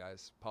on me,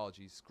 guys.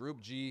 Apologies. Group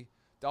G.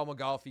 Dalma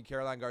Galfi,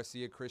 Caroline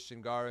Garcia, Christian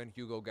Garin,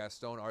 Hugo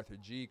Gaston, Arthur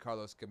G,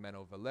 Carlos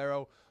Gimeno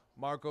Valero,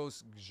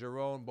 Marcos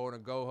Giron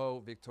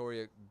Bonagojo,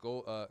 Victoria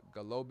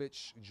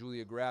Galobic,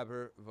 Julia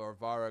Grabher,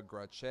 Varvara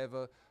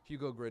Gracheva,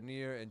 Hugo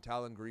Grenier, and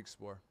Talon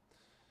Greekspor.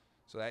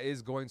 So that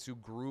is going to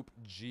Group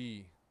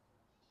G.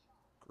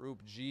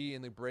 Group G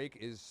in the break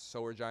is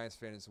so are Giants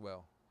fan as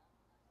well.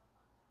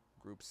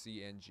 Group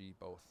C and G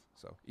both.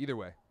 So either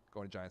way,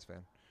 going to Giants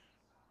fan.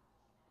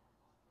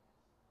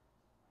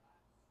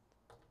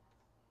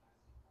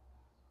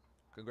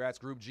 Congrats,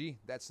 Group G.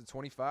 That's the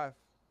 25.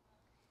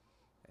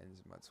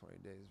 Ends my 20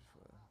 days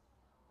before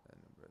that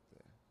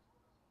birthday.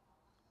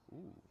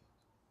 Ooh.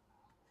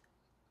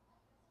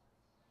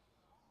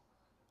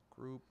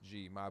 Group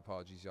G. My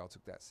apologies. Y'all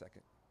took that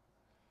second.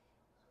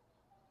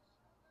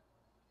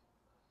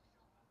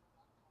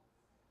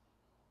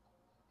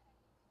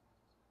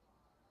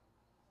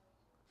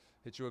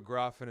 Hit you a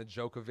Groff and a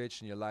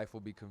Djokovic, and your life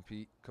will be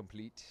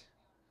complete.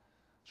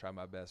 Try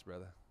my best,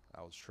 brother.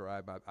 I will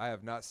try my. I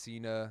have not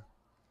seen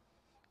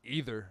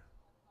either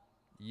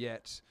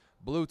yet.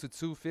 Blue to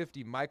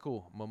 250,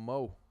 Michael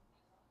Momo.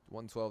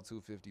 112,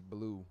 250,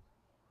 blue.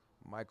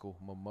 Michael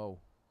Momo.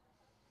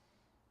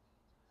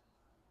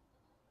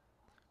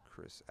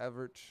 Chris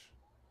Everett.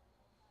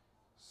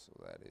 So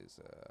that is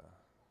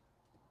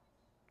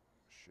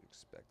should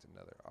expect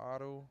another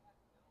auto.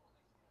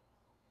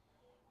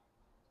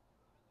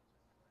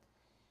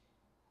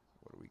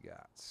 What do we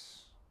got?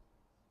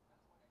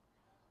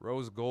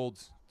 Rose gold,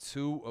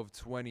 2 of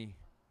 20.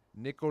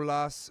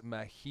 Nicolas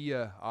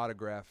Mejia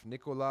autograph.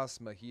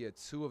 Nicolas Mejia,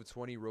 2 of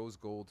 20 rose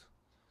gold.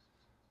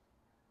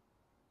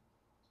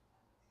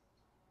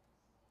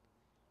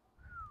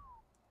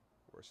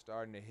 We're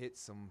starting to hit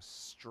some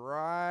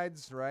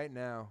strides right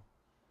now.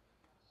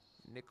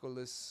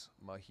 Nicolas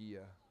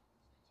Mejia.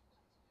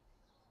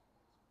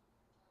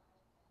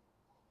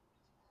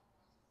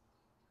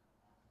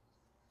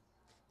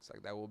 Looks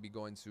like that will be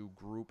going to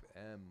Group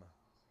M.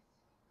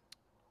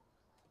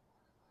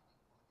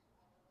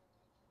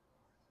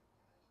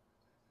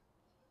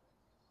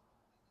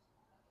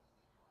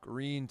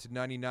 Green to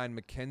 99,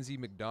 Mackenzie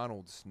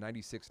McDonald's.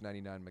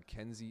 96.99,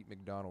 Mackenzie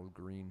McDonald,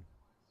 green.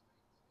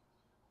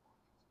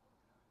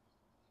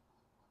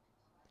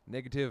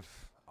 Negative,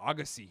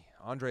 Agassi.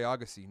 Andre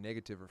Agassi,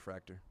 negative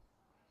refractor.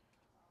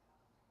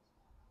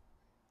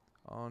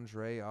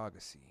 Andre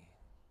Agassi.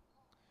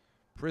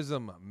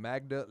 Prism,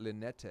 Magda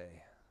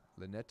Linette.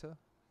 Linetta?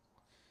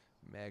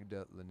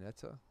 Magda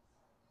Linetta.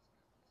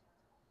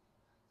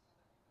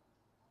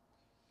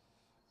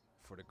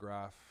 For the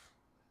graph.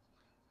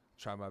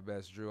 Try my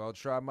best, Drew. I'll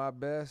try my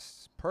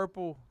best.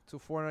 Purple to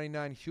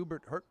 4.99,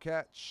 Hubert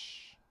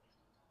Hurtkacz.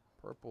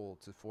 Purple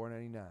to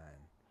 4.99.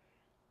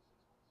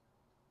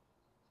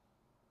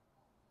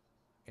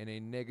 And a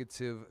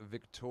negative,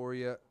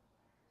 Victoria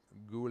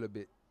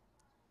Gulabit.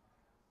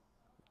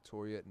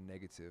 Victoria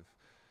negative.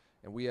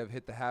 And we have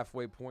hit the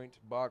halfway point.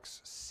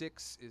 Box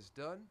 6 is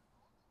done.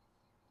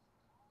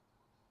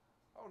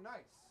 Oh, nice.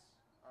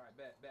 All right,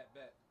 bet. Let's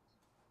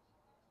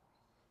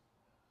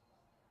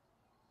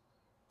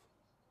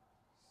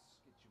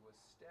get you a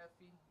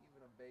Steffi,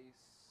 even a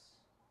base.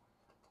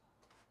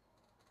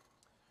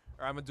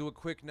 All right, I'm going to do a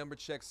quick number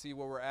check, see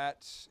where we're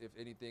at, if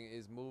anything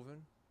is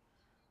moving.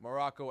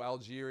 Morocco,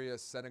 Algeria,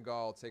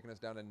 Senegal taking us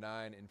down to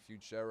 9 in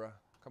Futura.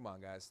 Come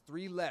on, guys.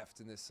 3 left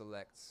in this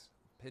select.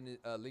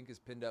 Link is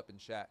pinned up in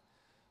chat.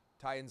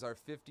 Titans are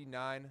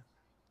 $59,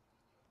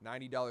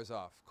 $90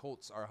 off.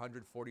 Colts are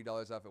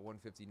 $140 off at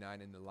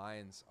 $159, and the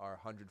Lions are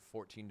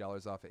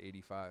 $114 off at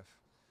 $85.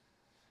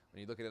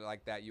 When you look at it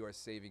like that, you are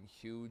saving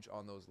huge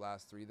on those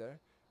last 3 there.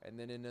 And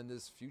then in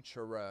this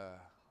Futura,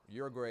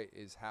 Uruguay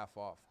is half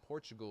off.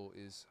 Portugal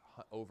is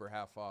over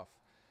half off.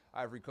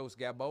 Ivory Coast,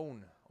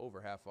 Gabon, over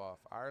half off.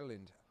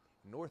 Ireland,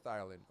 North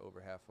Ireland,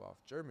 over half off.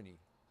 Germany,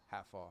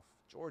 half off.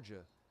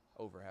 Georgia,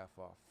 over half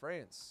off.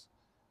 France,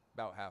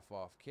 about half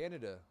off.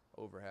 Canada,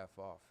 over half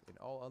off. And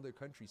all other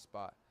country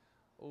spot,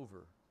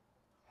 over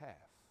half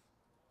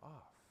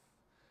off.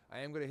 I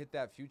am going to hit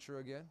that future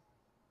again.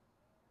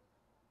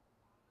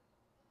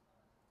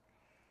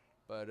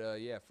 But,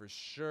 yeah, for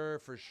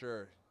sure.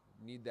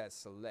 Need that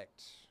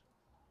select.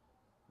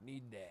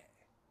 Need that.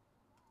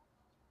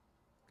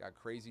 Got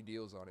crazy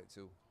deals on it,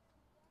 too.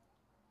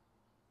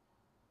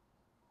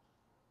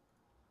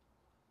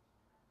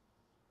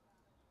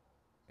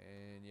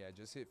 And, yeah,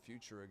 just hit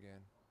future again.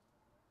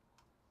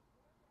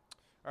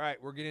 All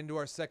right, we're getting into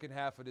our second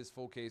half of this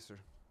full caser.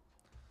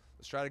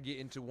 Let's try to get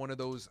into one of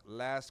those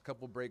last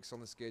couple breaks on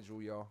the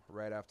schedule, y'all,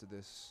 right after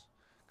this.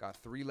 Got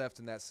 3 left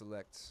in that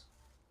select.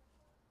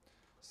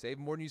 Save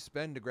more than you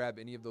spend to grab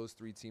any of those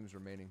 3 teams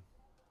remaining.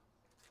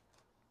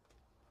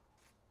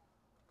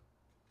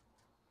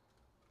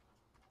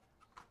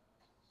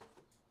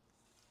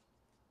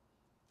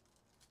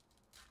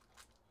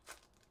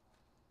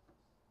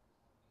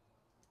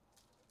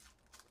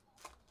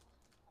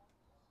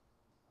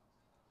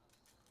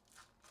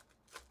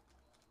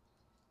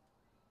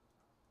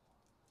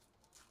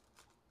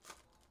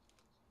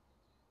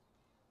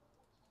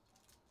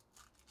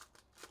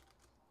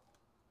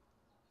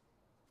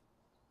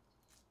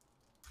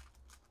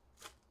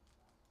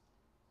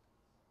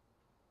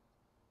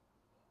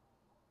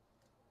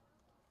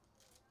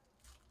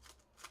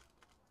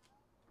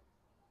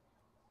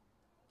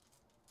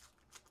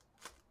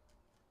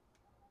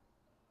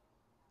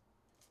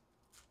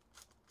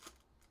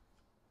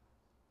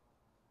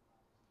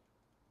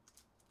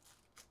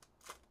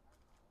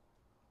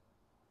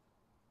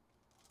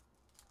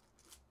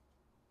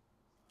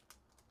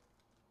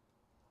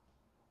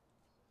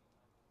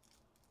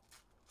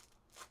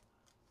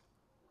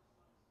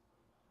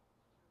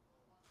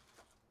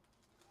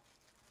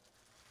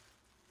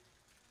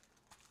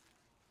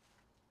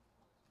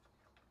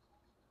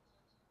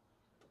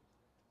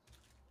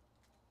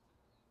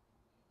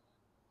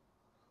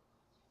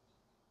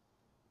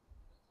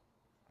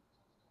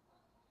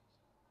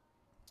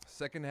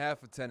 Second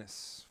half of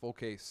tennis. Full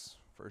case.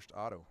 First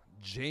auto.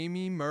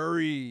 Jamie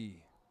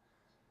Murray.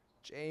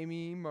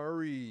 Jamie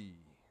Murray.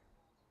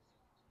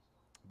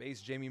 Base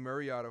Jamie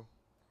Murray auto.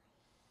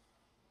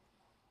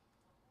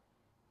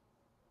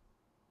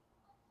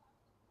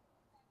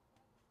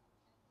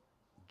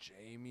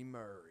 Jamie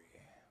Murray.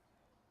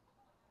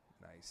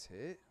 Nice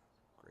hit.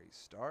 Great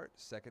start.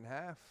 Second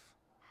half.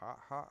 Hot,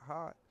 hot,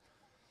 hot.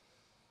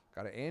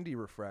 Got an Andy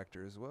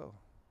refractor as well.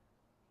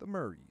 The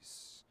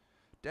Murrays.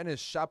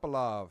 Dennis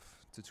Shapovalov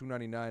to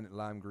 299 at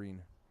lime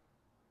green.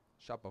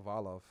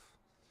 Shapovalov.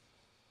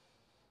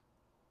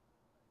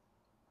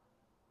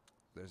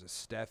 There's a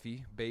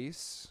Steffi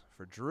base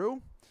for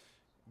Drew.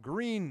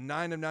 Green,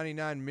 9 of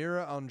 99,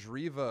 Mira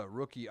Andreeva,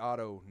 rookie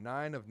auto.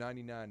 9 of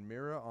 99,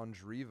 Mira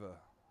Andreeva.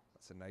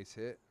 That's a nice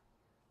hit.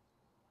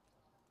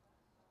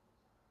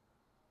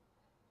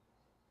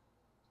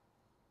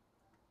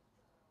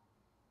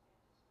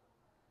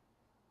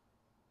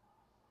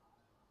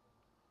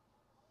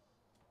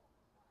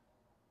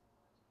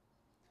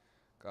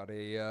 Got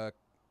a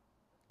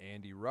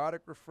Andy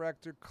Roddick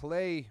refractor,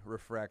 Clay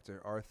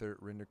refractor, Arthur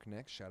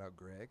Rinderknecht. Shout out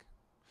Greg.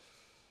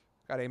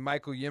 Got a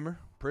Michael Yimmer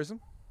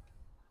prism.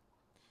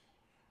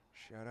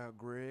 Shout out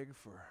Greg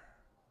for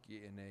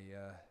getting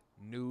a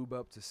noob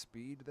up to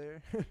speed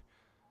there.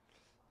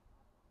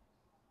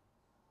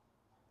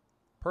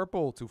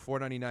 Purple to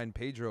 499,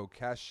 Pedro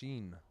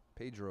Cashin.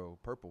 Pedro,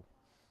 purple.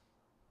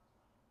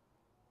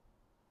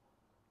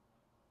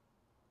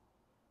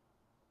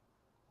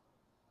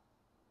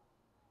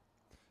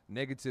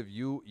 Negative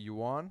U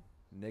Yuan.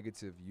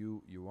 Negative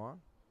U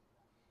Yuan.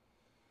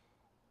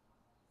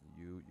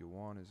 U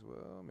Yuan as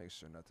well. Make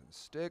sure nothing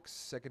sticks.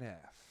 Second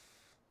half.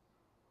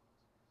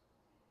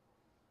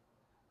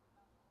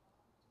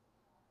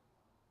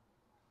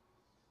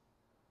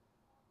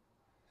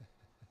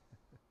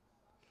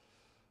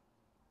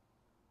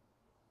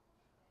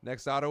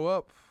 Next auto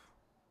up.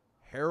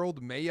 Harold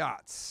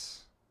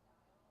Mayotz.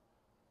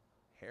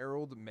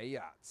 Harold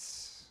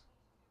Mayotz.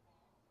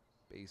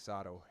 Base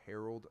auto,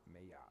 Harold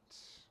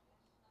Mayotz.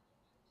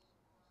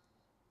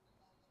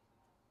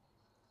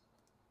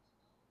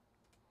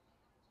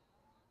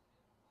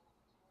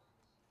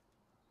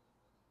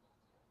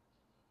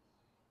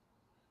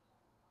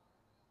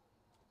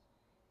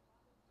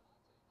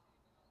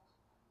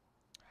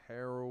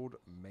 Harold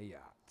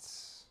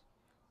Mayotz.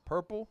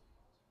 Purple.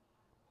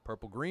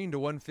 Purple green to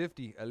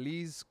 150.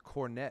 Elise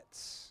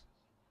Cornets.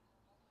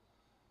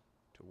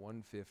 To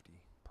 150.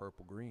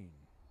 Purple green.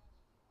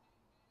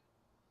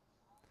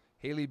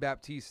 Haley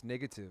Baptiste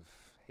negative.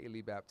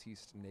 Haley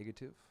Baptiste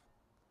negative.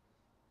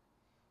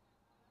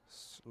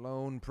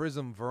 Sloan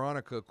Prism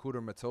Veronica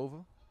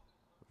Kudermatova.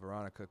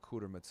 Veronica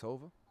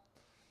Kudermatova.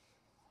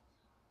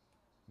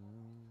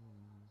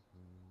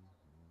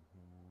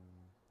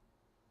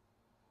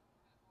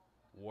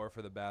 War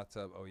for the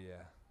bathtub. Oh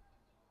yeah.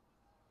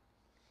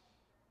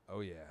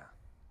 Oh yeah.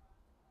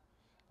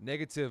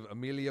 Negative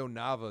Emilio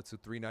Nava to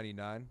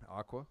 399.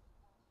 Aqua.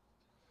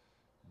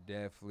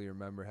 Definitely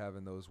remember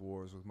having those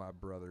wars with my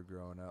brother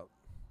growing up.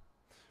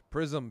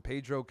 Prism,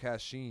 Pedro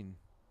Cashin.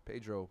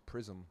 Pedro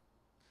Prism.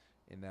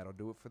 And that'll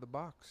do it for the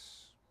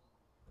box.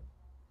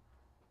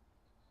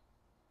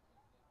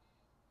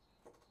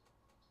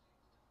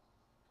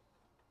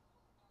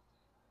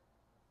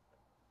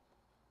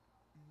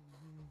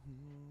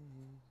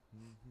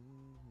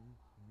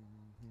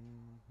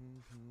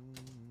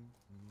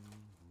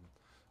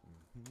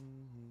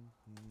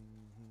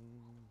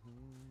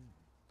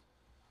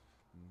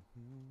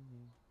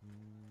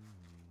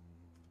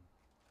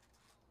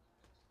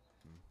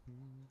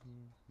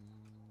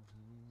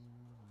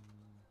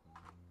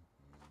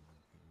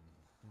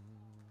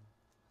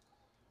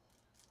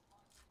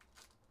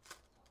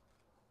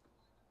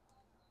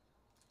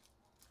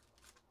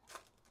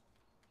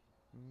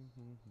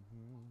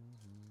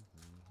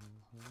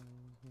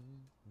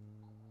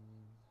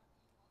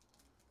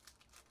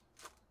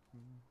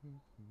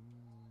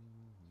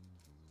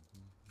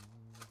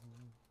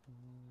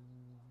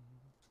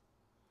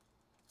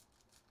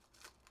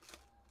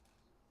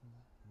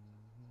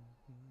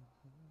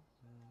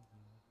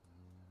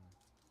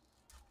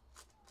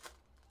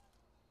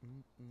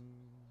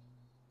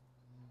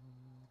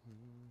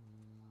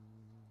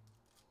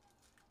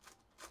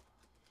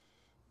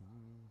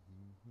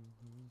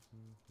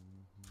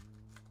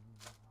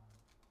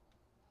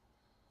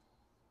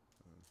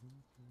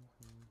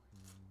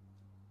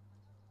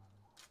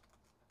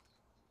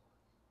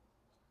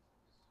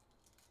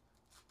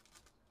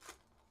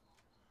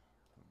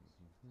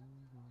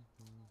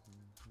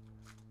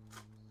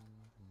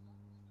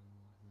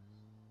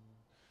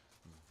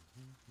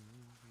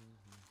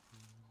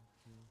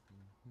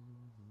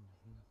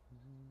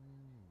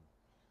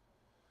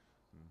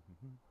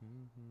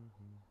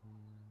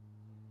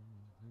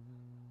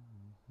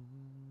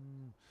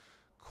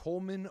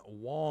 Coleman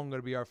Wong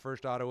going to be our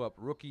first auto up.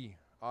 Rookie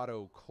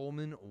auto,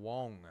 Coleman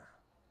Wong.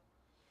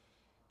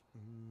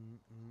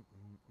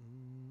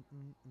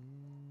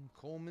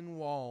 Coleman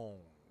Wong.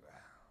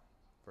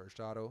 First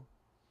auto.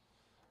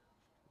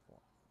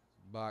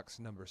 Box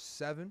number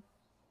 7.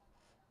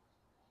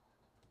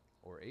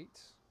 or 8.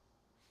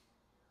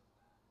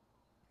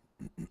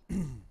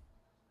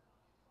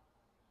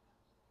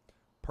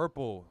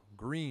 Purple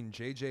green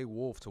JJ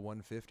Wolf to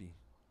 150.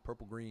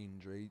 Purple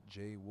green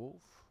JJ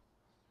Wolf.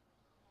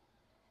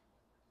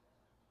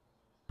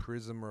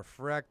 Prism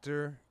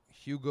refractor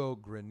Hugo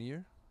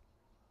Grenier.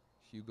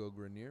 Hugo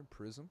Grenier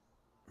Prism.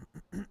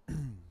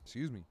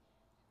 Excuse me.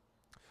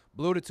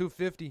 Blue to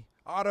 250.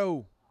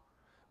 Auto.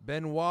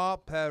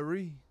 Benoit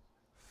Paris.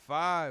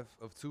 5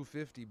 of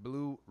 250.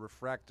 Blue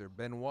refractor.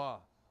 Benoit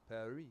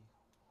Paris.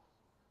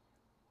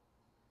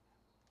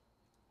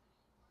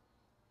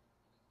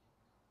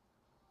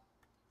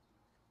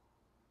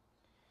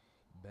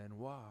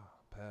 Benoit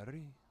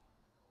Paris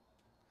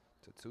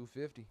to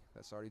 250.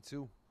 That's already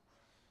 2.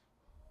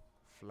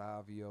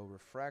 Flavio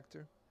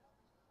refractor.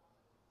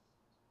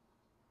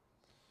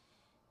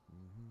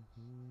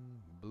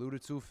 Blue to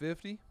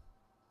 250.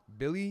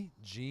 Billie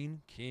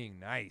Jean King.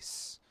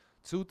 Nice.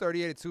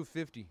 238 to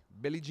 250.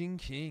 Billie Jean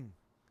King.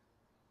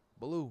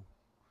 Blue.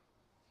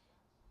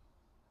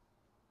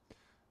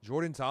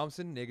 Jordan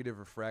Thompson. Negative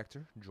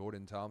refractor.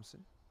 Jordan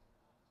Thompson.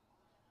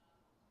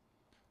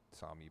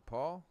 Tommy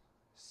Paul.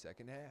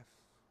 Second half.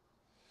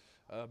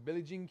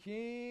 Billie Jean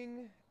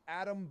King.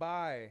 Adam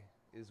Bai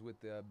is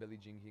with the Billie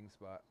Jean King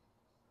spot.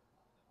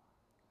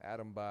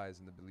 Adam Bai is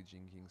in the Billie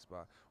Jean King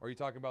spot. Or are you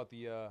talking about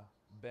the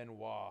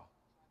Benoit?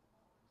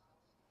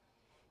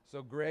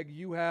 So, Greg,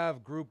 you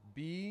have Group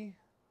B,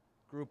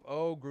 Group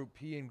O, Group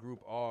P, and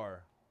Group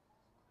R.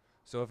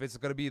 So if it's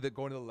going to be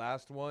going to the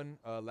last one,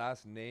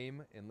 last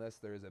name, unless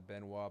there is a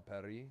Benoit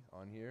Paris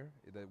on here,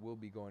 that will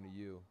be going to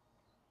you.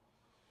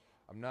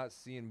 I'm not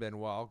seeing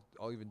Benoit.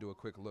 I'll even do a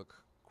quick look.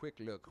 Quick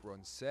look.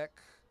 Run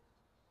sec.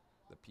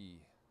 The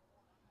P.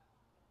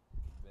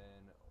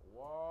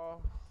 Benoit.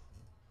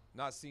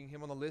 Not seeing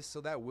him on the list,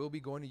 so that will be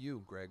going to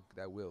you, Greg.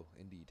 That will,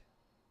 indeed.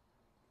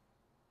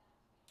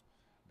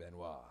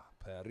 Benoit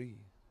Paris.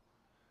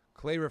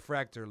 Clay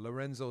refractor,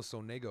 Lorenzo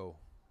Sonego.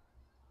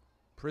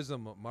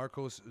 Prism,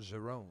 Marcos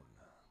Giron.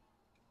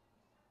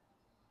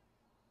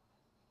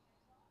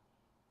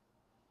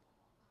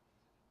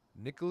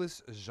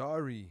 Nicholas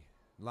Jarry,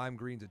 lime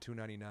green to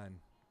 299.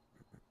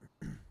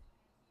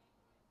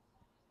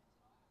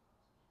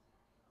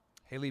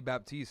 Haley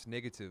Baptiste,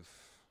 negative.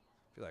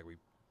 I feel like we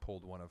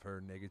pulled one of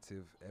her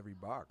negative every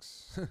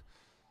box.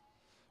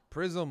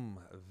 Prism,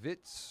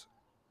 Vitz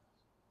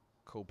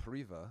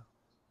Kopriva.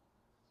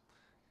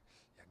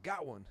 Yeah,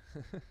 got one.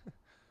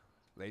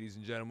 Ladies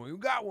and gentlemen, you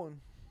got one.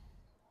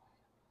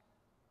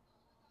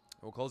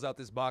 We'll close out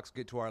this box,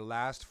 get to our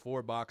last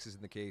 4 boxes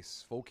in the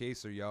case. Full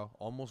caser, y'all.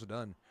 Almost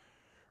done.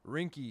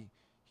 Rinky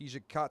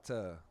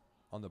Hijikata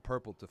on the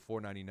purple to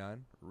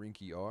 499.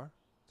 Rinky R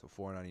to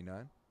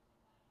 499.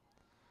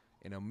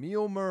 And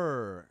Emil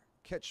Murr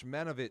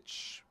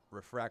Kecmanovic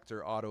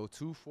refractor auto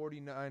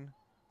 249,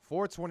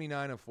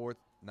 429 and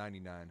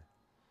 499.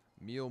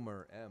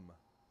 Mielmer M.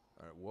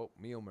 All right, whoa,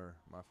 Mielmer,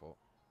 my fault.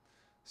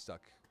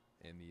 Stuck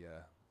in the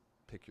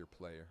pick your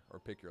player or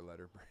pick your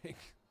letter break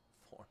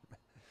format.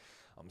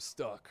 I'm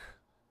stuck.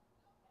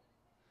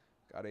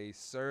 Got a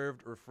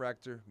served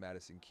refractor,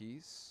 Madison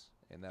Keys,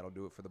 and that'll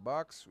do it for the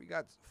box. We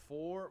got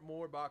 4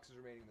 more boxes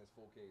remaining in this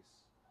full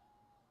case.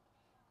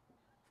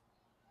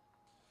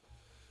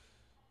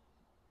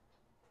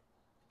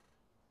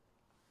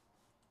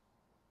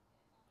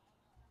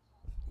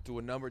 Do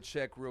a number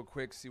check real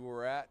quick, see where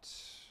we're at.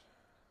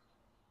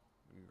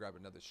 We can grab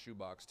another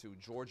shoebox too.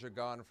 Georgia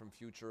gone from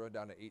Futura,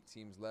 down to 8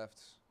 teams left.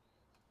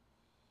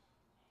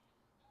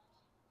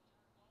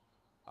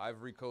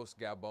 Ivory Coast,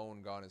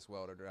 Gabon gone as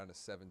well. They're down to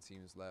 7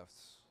 teams left.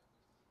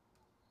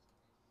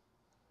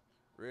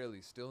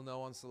 Really, still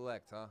no on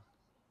select, huh?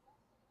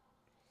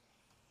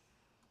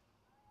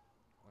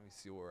 Let me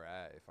see where we're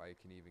at, if I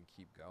can even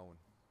keep going.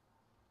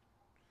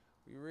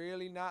 We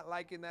really not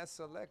liking that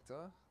select,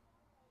 huh?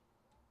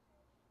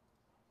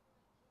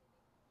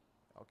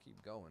 I'll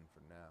keep going for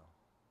now.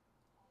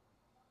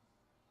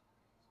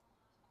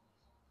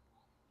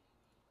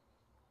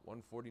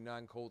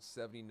 149 Colts,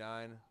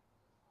 79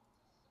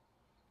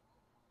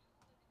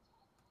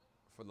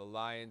 for the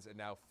Lions, and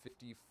now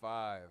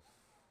 55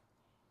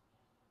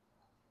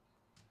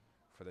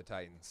 for the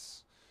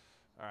Titans.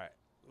 All right,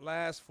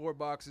 last 4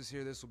 boxes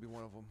here. This will be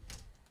one of them.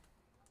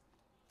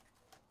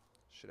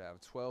 Should have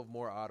 12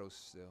 more autos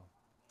still.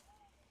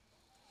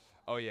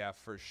 Oh, yeah,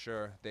 for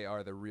sure. They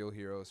are the real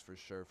heroes, for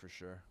sure, for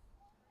sure.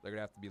 They're going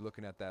to have to be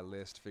looking at that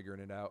list, figuring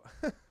it out.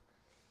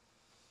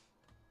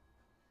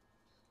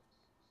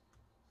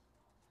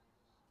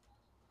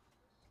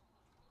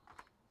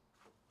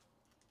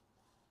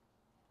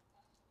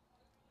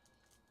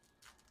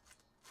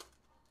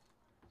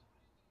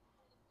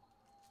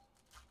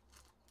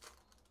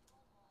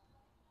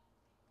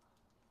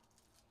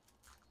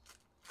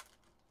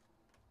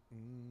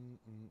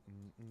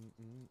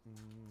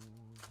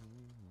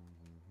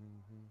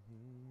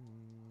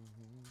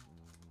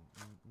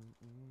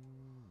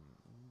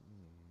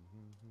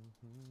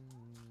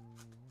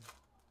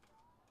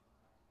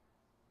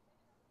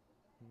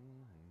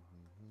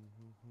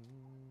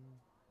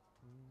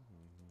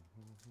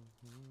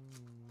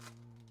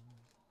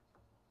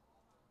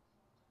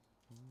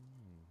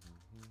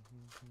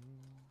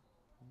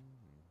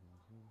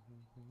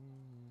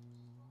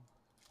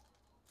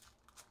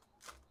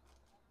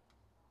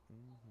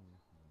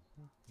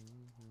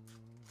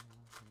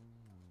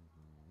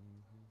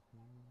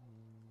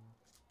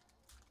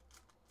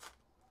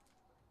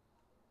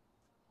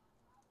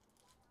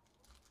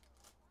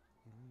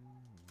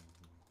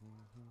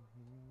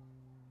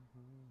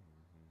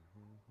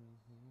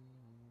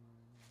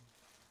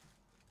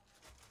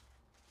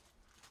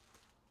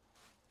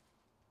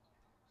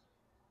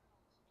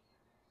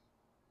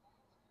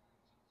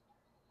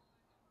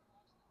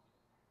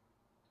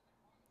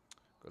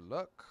 Good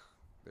luck.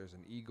 There's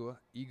an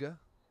Ega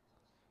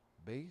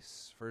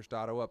base. First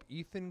auto up.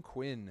 Ethan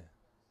Quinn.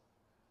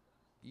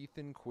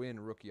 Ethan Quinn,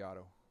 rookie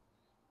auto.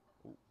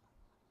 Ooh.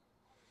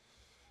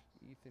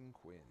 Ethan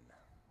Quinn.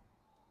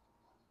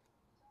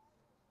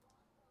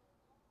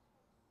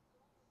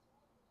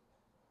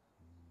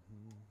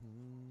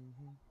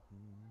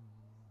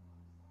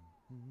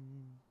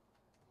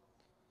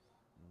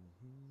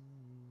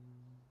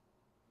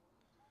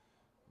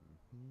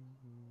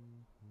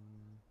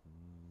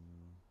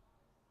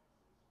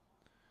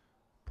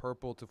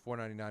 Purple to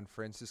 499,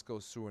 Francisco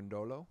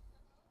Surundolo.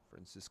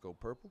 Francisco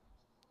Purple.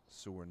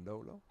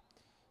 Surundolo.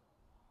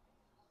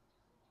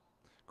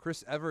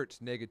 Chris Evert,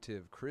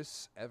 negative.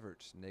 Chris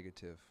Evert,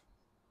 negative.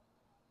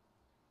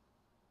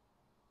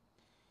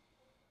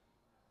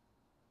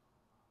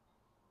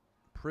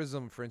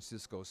 Prism,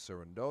 Francisco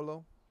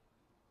Surundolo.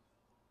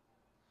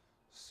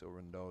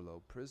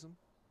 Surundolo Prism.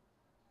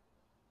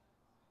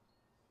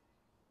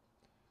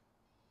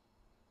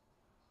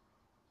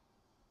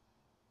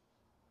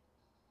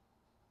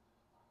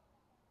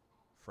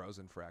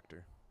 Frozen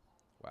Fractor.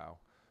 Wow.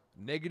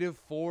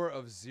 -4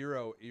 of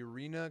 0.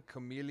 Irina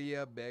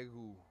Camelia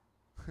Begu.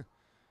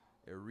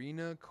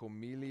 Irina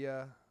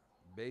Camelia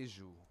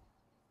Beju.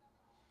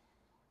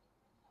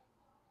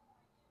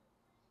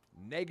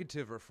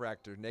 Negative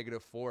refractor.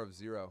 -4 of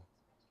 0.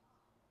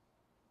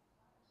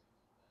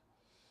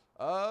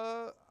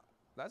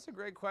 That's a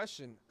great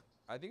question.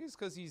 I think it's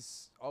because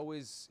he's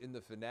always in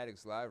the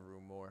Fanatics live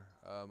room more.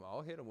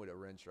 I'll hit him with a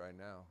wrench right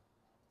now.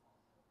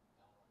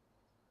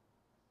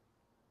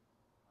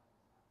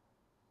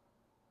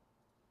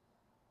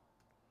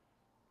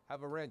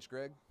 Have a wrench,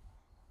 Greg.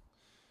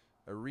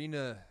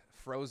 Arena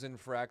Frozen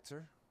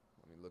Fractor.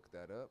 Let me look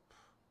that up.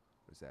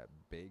 What is that?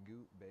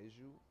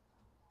 Beju?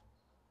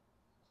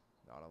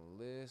 Not on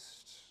the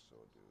list. So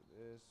we'll do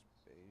this.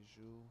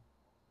 Beju.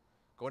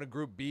 Going to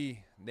Group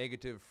B.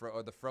 Negative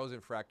or the Frozen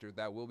Fractor.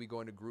 That will be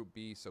going to Group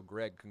B. So,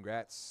 Greg,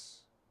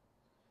 congrats.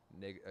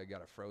 I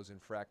got a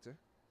Frozen Fractor.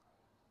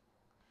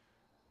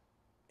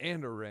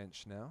 And a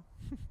wrench now.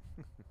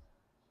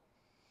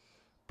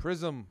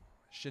 Prism.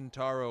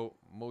 Shintaro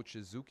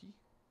Mochizuki.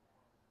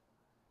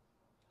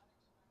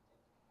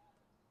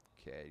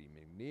 Caddy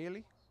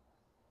McNeely.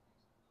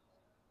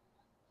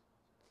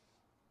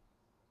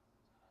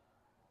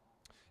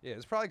 Yeah,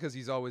 it's probably because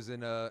he's always in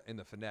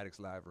the Fanatics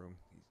live room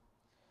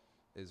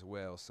as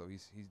well, so he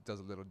does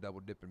a little double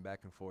dipping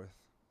back and forth.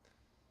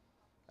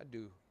 I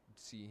do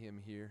see him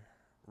here,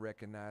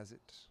 recognize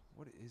it.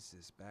 What is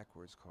this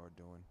backwards card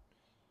doing?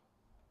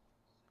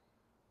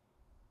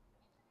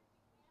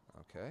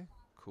 Okay,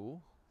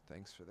 cool.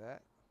 Thanks for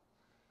that.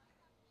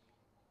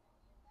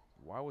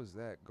 Why was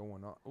that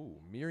going on? Ooh,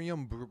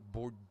 Miriam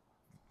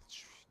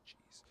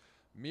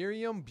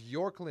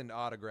Bjorklund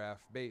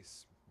autograph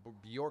base.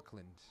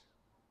 Bjorklund.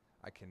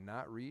 I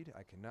cannot read.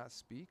 I cannot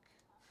speak.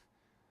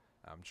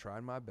 I'm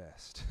trying my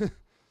best.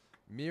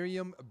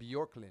 Miriam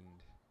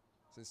Bjorklund.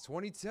 Since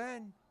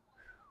 2010.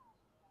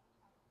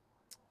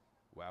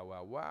 Wow,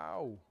 wow,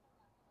 wow.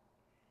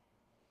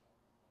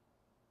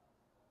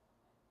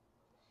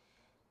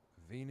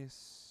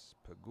 Venus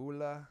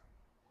Pagula.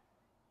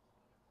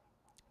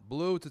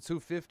 Blue to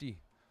 250.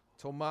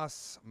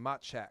 Tomas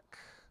Machak.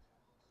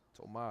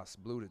 Tomas,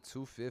 blue to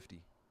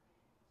 250.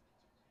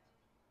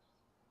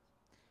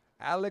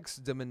 Alex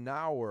de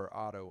Minauer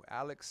auto.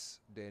 Alex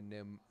de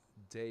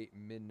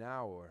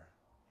Minauer.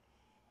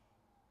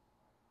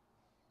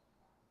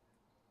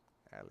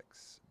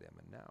 Alex de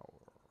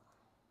Minauer.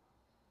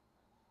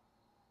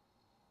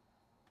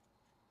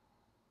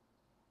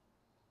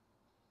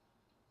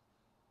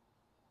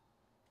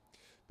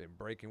 Been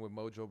breaking with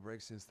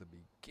Mojobreak since the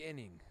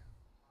beginning.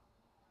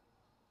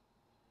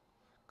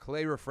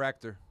 Clay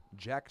Refractor,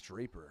 Jack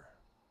Draper.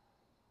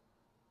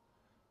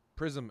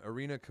 Prism,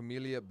 Arena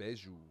Camelia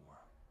Beju.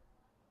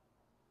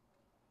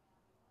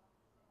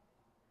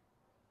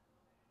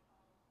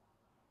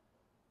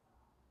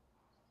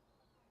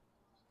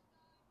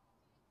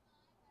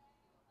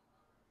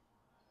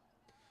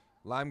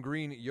 Lime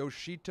Green,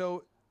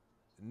 Yoshito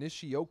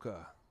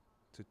Nishioka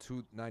to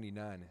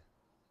 299.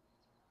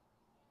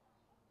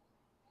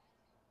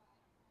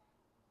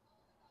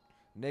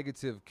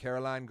 Negative,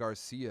 Caroline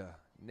Garcia.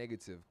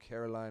 Negative,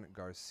 Caroline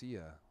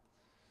Garcia.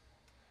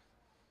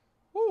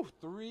 Woo,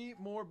 3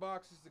 more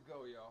boxes to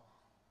go, y'all.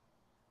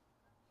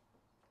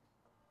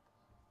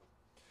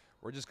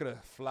 We're just going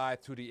to fly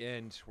to the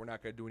end. We're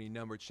not going to do any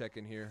number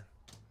checking here.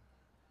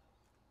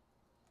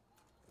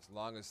 As As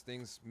long as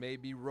things may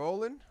be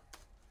rolling,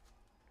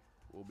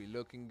 we'll be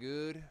looking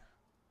good.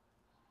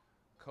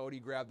 Cody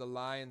grabbed the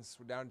Lions.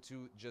 We're down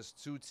to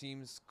just 2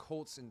 teams,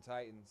 Colts and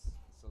Titans.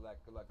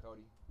 Select. Good luck,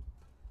 Cody.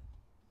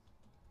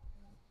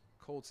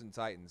 Colts and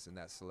Titans in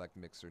that select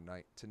mixer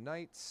night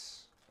tonight,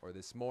 or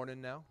this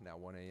morning now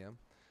 1 a.m.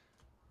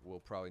 We'll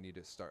probably need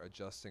to start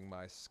adjusting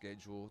my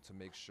schedule to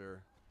make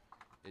sure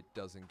it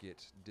doesn't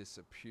get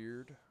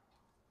disappeared,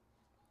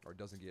 or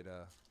doesn't get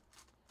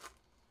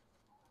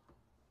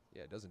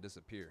yeah, it doesn't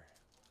disappear.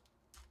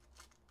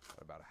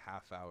 Got about a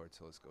half hour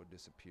till it's go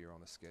disappear on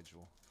the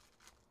schedule.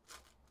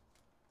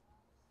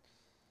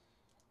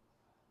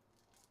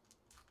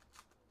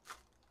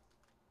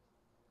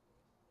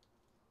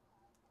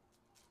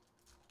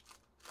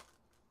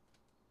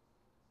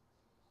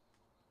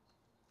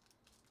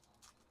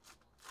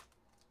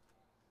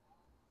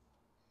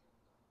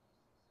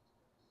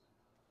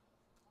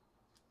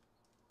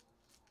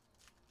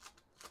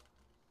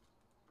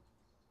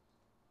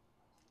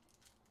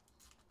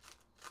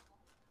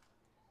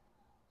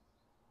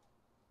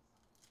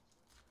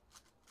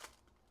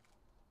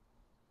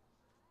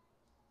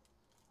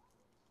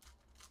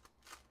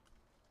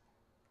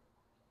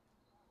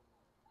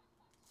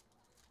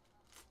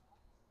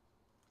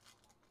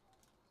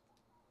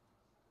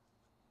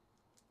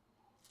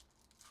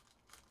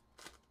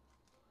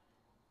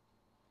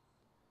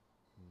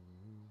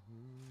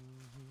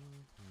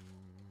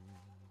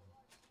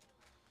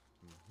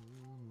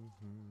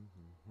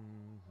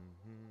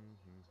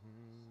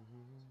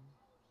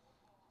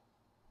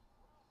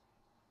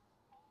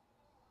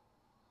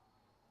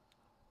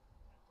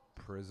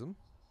 Prism,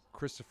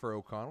 Christopher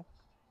O'Connell.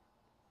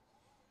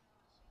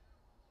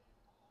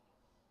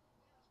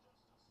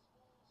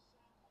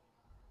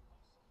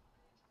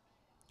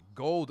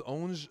 Gold,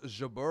 Onge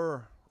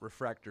Jabeur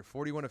refractor.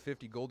 41 of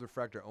 50 gold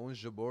refractor,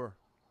 Onge Jabeur.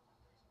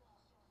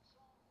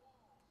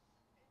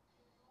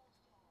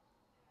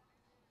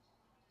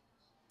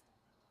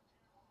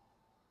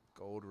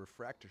 Gold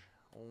refractor,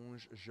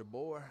 Onge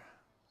Jabeur.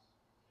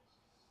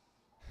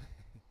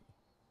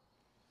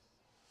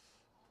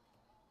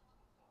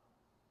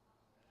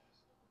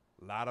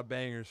 Lot of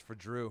bangers for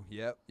Drew.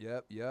 Yep.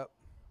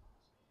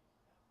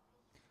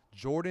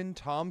 Jordan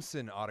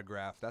Thompson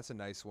autograph. That's a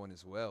nice one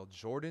as well.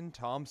 Jordan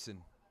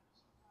Thompson.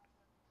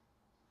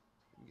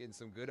 I'm getting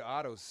some good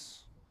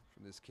autos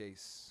from this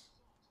case.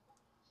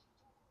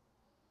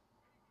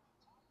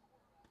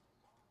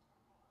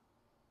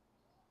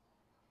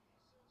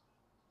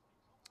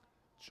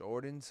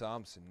 Jordan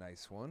Thompson.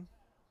 Nice one.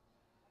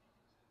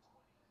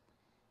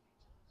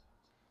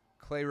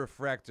 Clay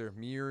refractor.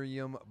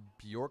 Miriam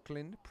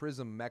Bjorklund.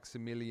 Prism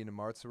Maximilian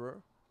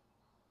Martzerer.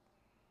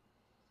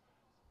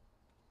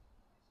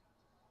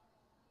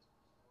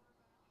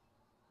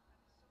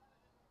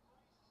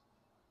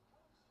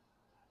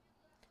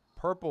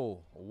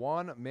 Purple,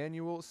 Juan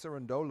Manuel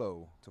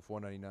Cerundolo to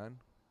 499.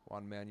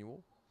 Juan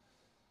Manuel.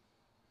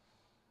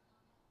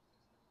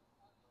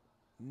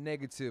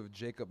 Negative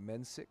Jacob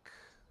Mensick.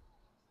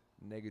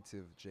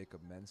 Negative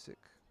Jacob Mensick.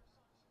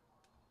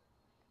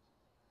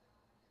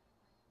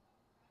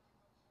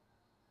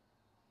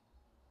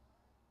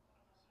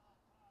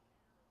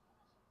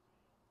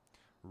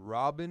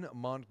 Robin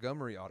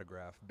Montgomery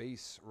autograph.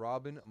 Base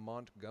Robin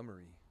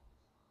Montgomery.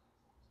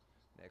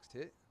 Next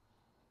hit.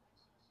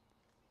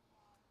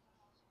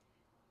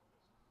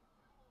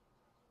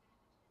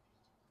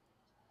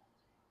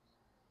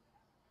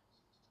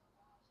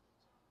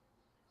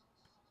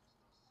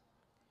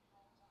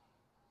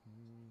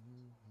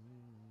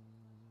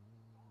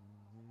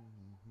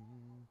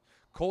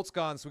 Colts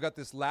gone, so we got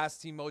this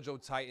last team Mojo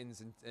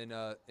Titans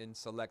in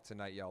select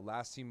tonight, y'all.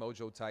 Last team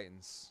Mojo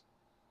Titans.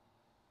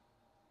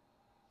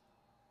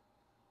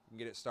 You can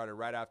get it started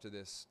right after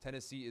this.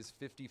 Tennessee is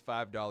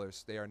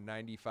 $55. They are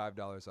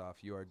 $95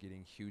 off. You are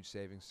getting huge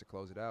savings to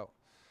close it out.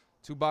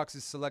 2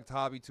 boxes Select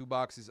Hobby, 2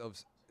 boxes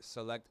of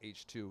Select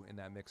H2 in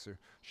that mixer.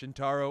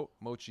 Shintaro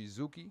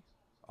Mochizuki,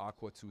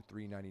 Aqua to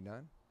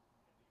 $3.99.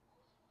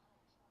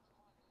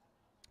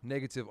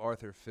 Negative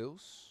Arthur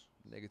Fils.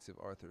 Negative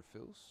Arthur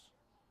Fils.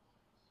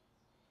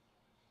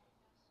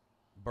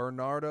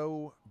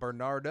 Bernarda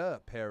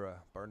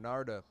Pera.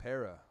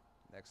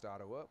 Next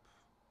auto up.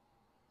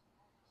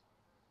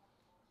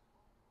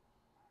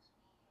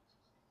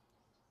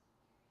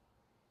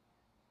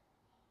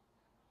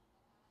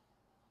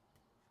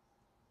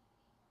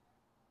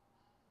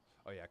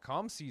 Oh yeah,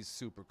 ComC is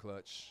super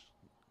clutch.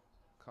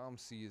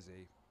 ComC is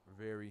a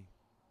very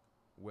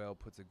well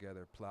put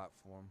together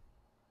platform.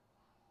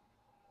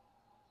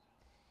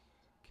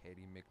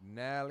 Katie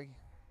McNally.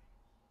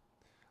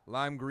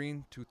 Lime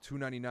green to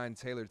 $2.99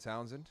 Taylor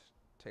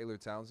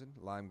Townsend.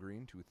 Lime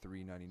green to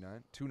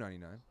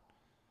 $2.99.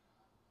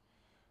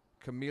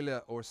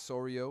 Camila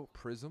Osorio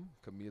Prism.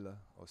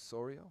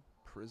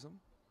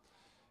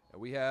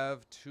 And we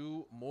have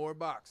 2 more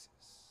boxes.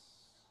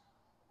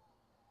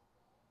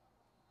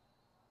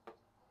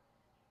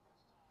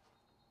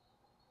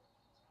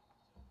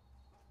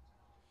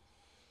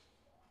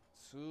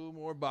 Two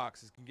more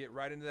boxes. Can get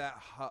right into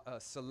that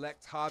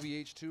Select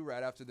Hobby H2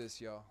 right after this,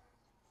 y'all.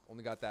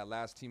 Only got that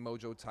last Team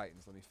Mojo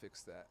Titans. Let me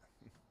fix that.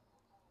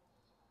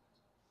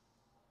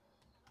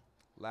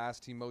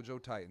 Last Team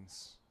Mojo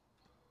Titans.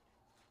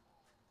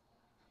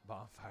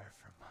 Bonfire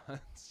for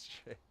months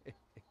straight.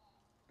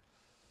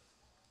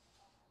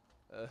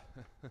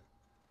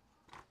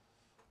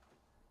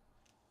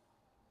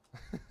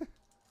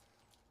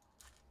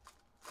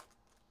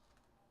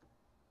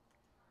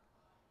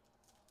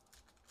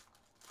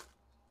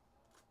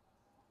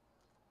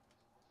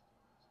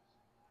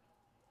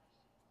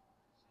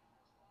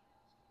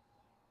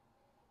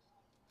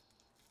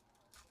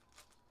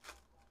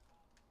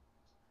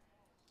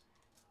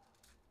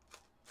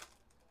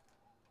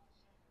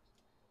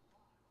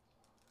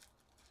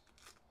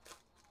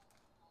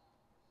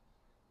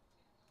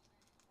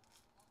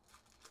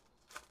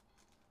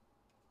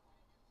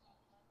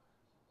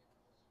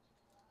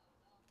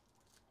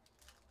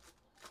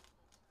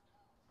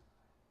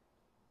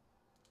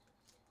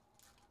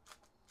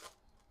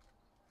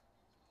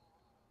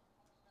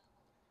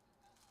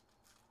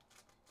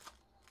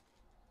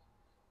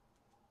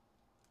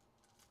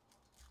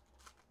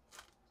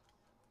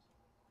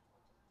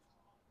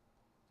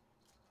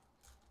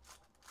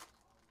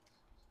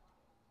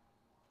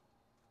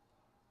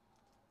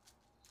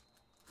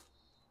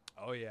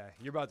 Oh, yeah.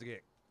 You're about to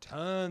get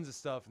tons of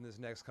stuff in this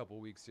next couple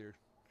weeks here.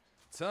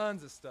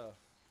 Tons of stuff.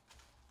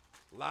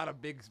 A lot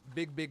of big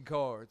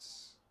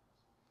cards.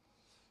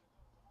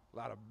 A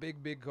lot of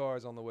big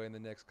cards on the way in the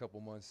next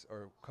couple months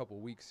or couple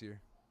weeks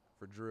here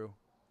for Drew.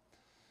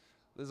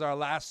 This is our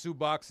last 2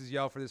 boxes,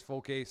 y'all, for this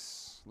full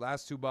case.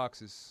 Last 2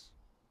 boxes.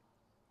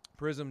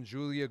 Prism,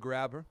 Julia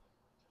Grabber.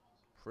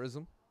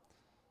 Prism.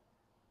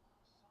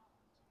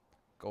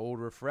 Gold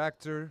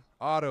Refractor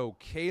Auto,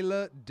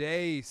 Kayla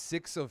Day,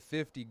 6 of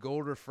 50.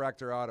 Gold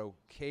Refractor Auto,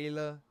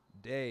 Kayla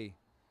Day.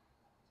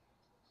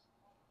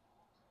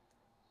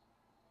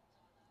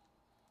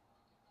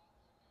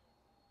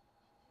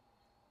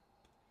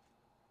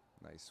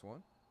 Nice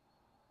one.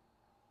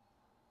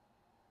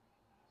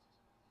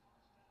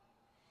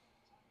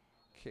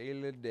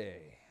 Kayla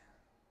Day.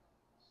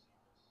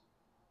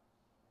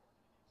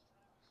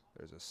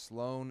 There's a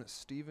Sloan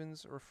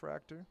Stevens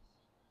Refractor.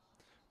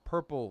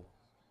 Purple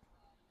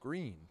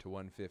Green to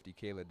 150,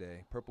 Kayla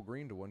Day. Purple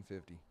Green to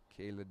 150,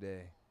 Kayla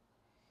Day.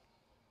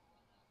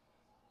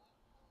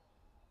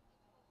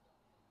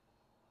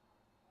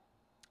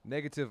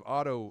 Negative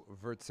Auto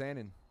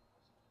Vertanen.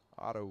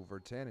 Auto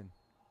Vertanen.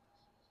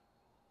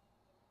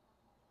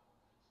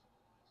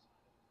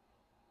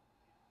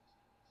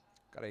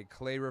 Got a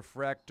Clay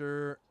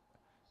Refractor,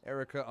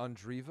 Erica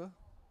Andreeva.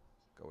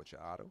 Go with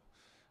your auto.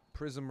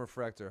 Prism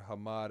Refractor,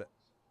 Hamad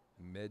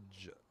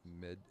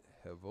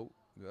Medhevo.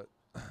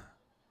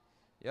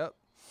 Yep.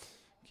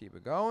 Keep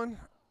it going.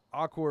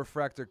 Aqua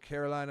Refractor,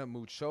 Carolina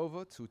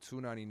Muchova to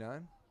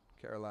 299.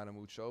 Carolina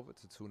Muchova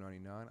to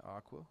 299.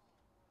 Aqua.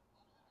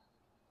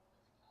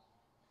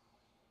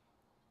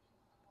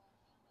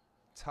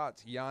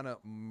 Tatiana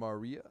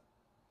Maria.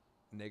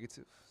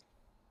 Negative.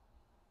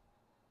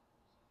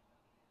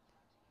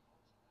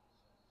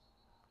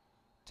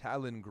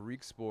 Talon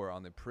Greek Spore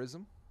on the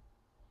Prism.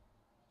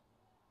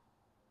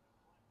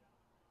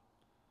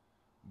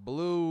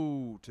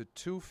 Blue to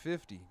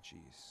 250.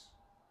 Jeez.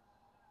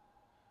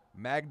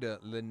 Magda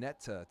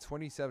Linetta,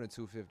 27 to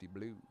 250.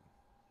 Blue.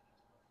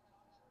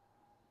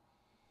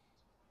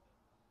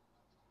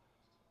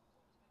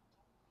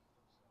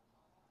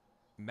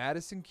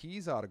 Madison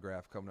Keys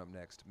autograph coming up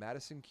next.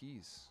 Madison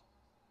Keys.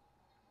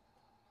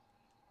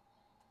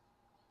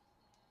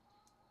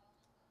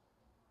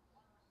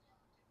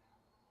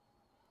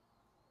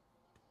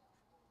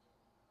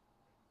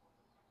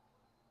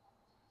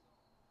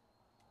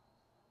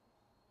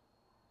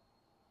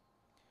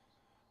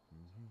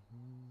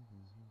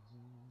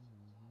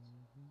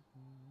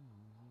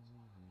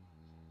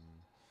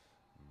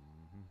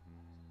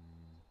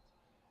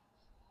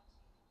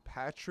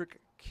 Patrick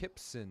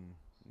Kipson,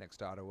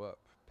 next auto up.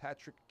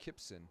 Patrick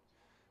Kipson.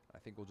 I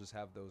think we'll just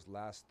have those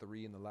last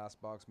 3 in the last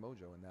box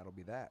mojo, and that'll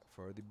be that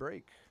for the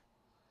break.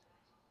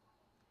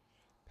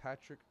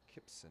 Patrick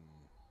Kipson.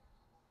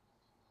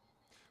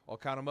 I'll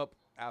count them up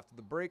after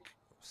the break.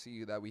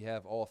 See that we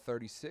have all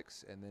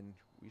 36, and then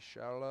we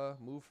shall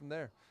move from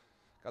there.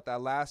 Got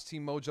that last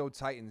Team Mojo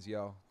Titans,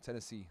 yo.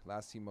 Tennessee,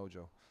 last Team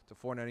Mojo. To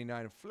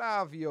 $4.99,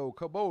 Flavio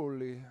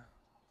Caboli.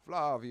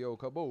 Flavio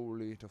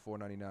Caboli to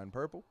 $4.99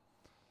 purple.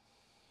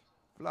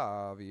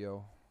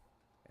 Flavio.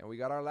 And we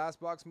got our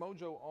last box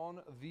mojo on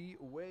the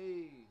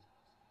way.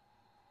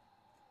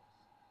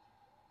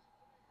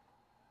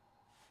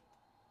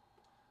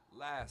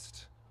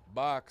 Last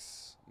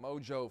box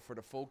mojo for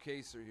the full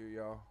caser here,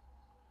 y'all.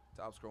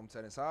 Topps Chrome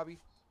Tennis Hobby.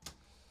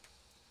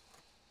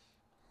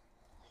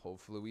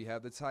 Hopefully we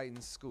have the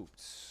Titans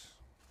scooped.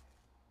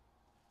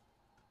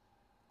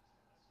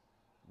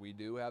 We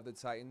do have the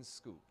Titans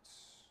scooped.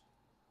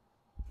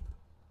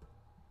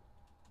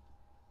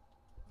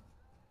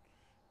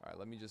 All right,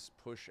 let me just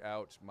push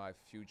out my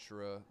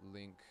Futura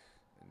link,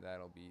 and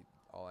that'll be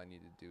all I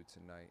need to do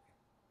tonight.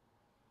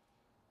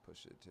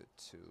 Push it to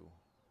 2.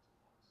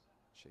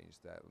 Change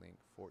that link.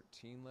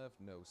 14 left?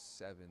 No,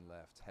 7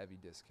 left. Heavy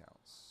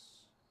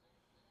discounts.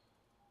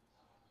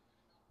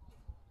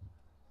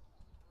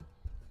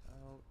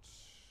 Out.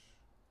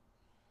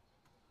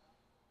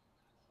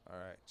 All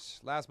right.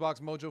 Last box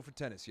mojo for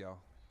tennis, y'all.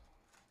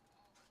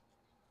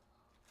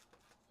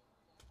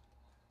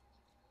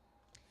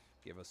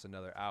 Give us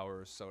another hour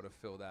or so to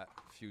fill that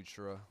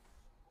Futura.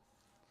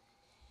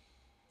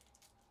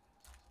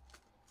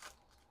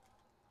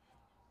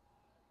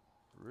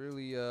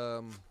 Really,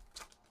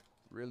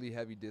 really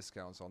heavy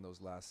discounts on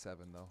those last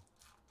 7, though.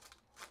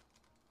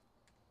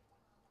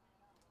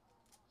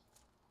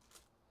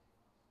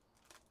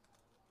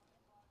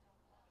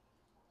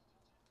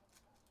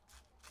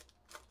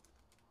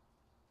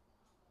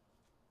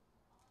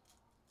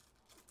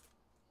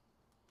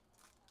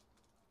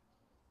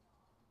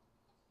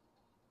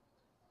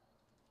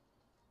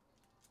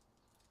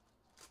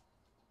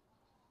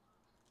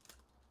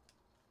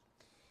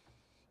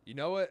 You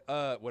know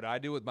what I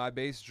do with my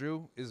base,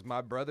 Drew, is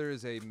my brother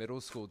is a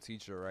middle school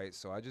teacher, right?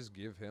 So I just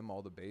give him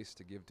all the base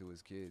to give to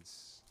his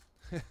kids.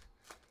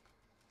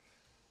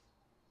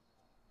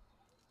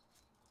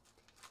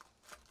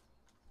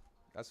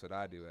 That's what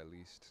I do, at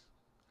least.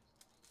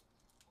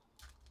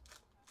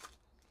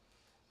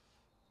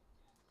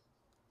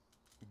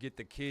 Get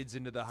the kids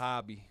into the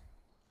hobby.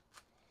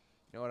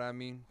 You know what I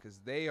mean? Because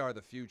they are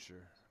the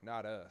future,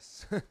 not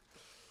us.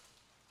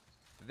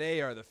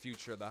 They are the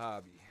future of the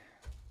hobby.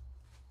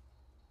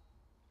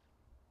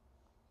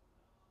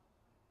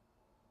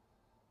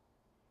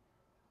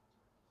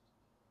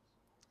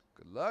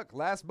 Good luck.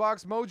 Last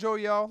box mojo,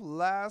 y'all.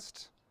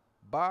 Last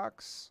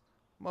box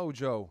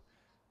mojo.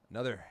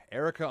 Another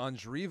Erica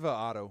Andreeva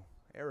auto.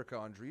 Erica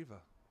Andreeva.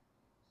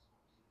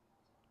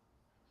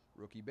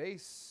 Rookie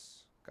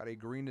base. Got a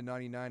green to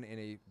 99 and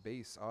a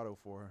base auto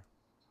for her.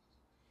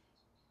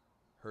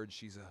 Heard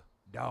she's a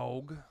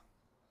dog.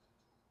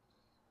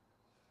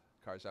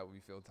 Card shot will be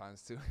filled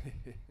times 2.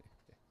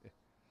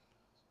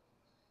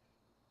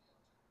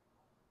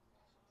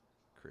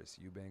 Chris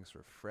Eubanks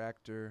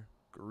refractor.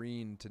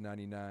 Green to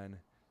 99.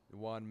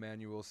 Juan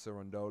Manuel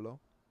Cerundolo.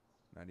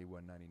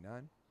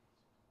 91.99.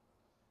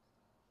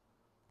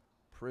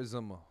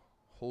 Prism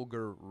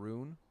Holger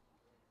Rune.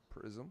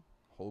 Prism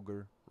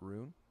Holger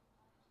Rune.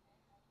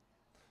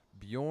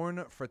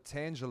 Bjorn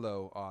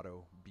Fratangelo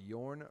auto.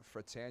 Bjorn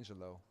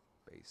Fratangelo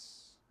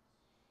base.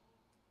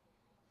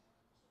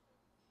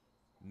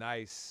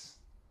 Nice.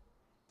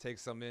 Take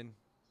some in.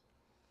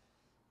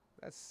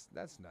 That's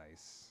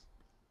nice.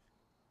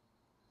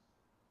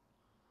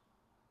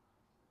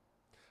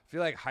 I feel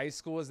like high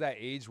school is that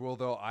age where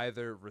they'll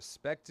either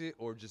respect it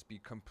or just be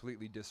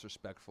completely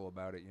disrespectful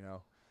about it, you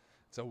know?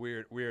 It's a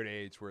weird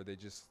age where they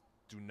just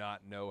do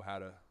not know how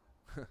to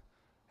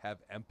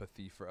have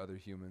empathy for other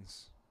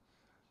humans.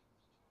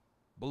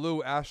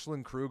 Blue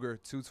Ashlyn Kruger,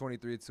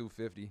 223 to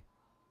 250.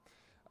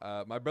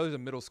 My brother's a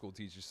middle school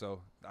teacher,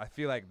 so I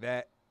feel like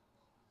that,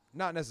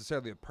 not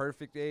necessarily a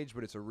perfect age,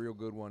 but it's a real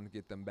good one to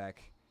get them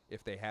back,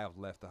 if they have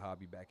left the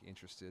hobby, back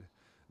interested.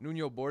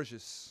 Nuno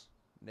Borges,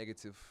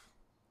 negative.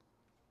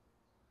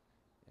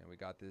 And we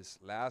got this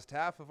last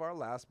half of our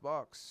last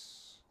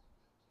box.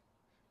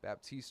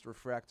 Baptiste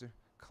refractor.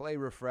 Clay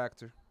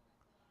refractor.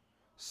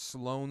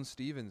 Sloane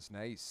Stevens,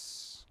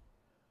 nice.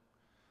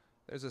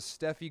 There's a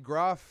Steffi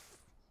Graf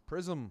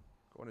prism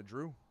going to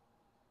Drew.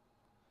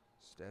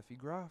 Steffi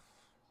Graf.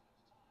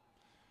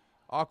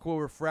 Aqua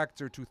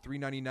refractor to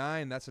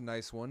 399. That's a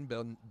nice one.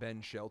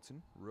 Ben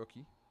Shelton,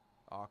 rookie.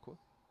 Aqua.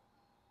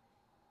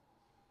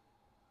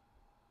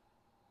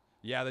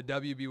 Yeah, the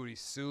WB would be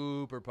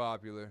super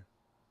popular.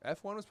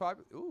 F1 was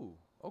popular. Ooh,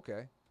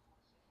 okay.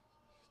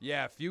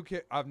 Yeah,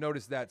 I've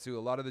noticed that too.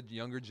 A lot of the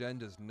younger gen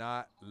does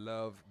not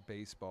love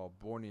baseball.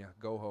 Bornea,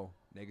 Goho,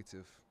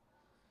 negative.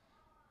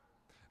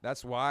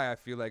 That's why I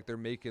feel like they're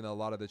making a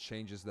lot of the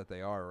changes that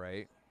they are,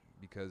 right?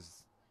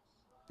 Because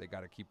they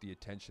got to keep the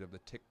attention of the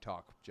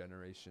TikTok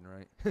generation,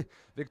 right?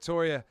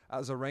 Victoria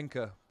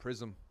Azarenka,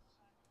 prism.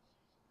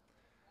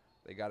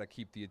 They got to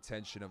keep the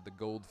attention of the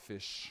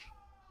goldfish.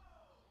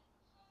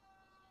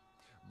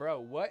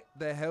 Bro, what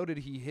the hell did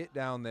he hit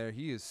down there?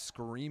 He is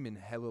screaming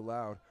hella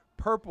loud.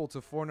 Purple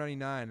to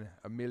 499,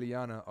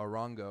 Emiliana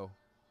Arango.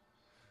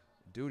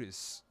 Dude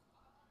is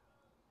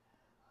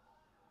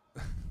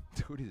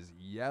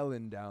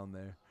yelling down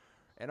there.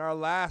 And our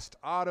last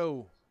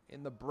auto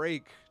in the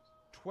break,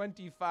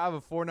 25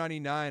 of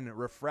 499,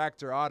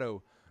 refractor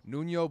auto,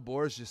 Nuno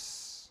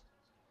Borges.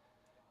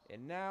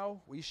 And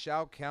now we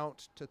shall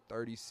count to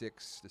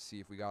 36 to see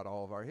if we got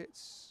all of our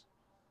hits.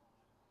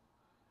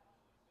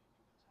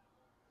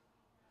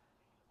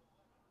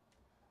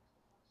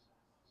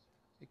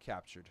 A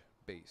captured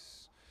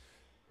base.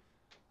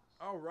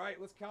 All right,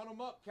 let's count them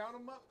up, count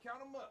them up, count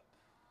them up.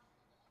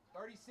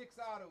 36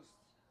 autos.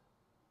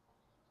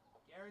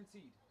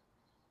 Guaranteed.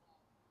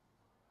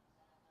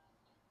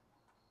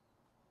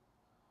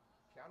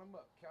 Count them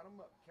up, count them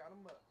up, count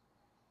them up.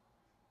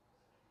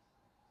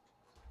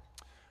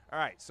 All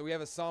right, so we have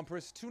a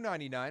Sampras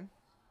 299.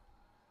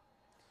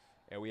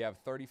 And we have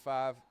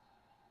 35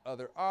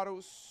 other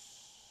autos.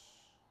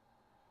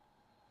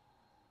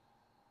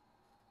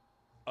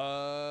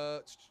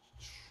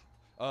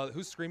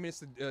 Who's screaming?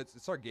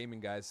 It's our gaming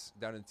guys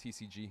down in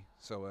TCG.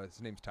 So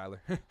his name's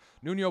Tyler.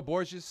 Nuno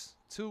Borges,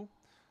 2.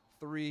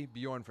 3,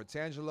 Bjorn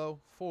Fratangelo.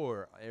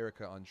 4,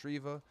 Erica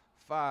Andriva.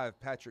 5,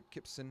 Patrick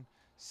Kipson.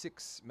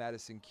 6,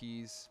 Madison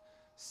Keys.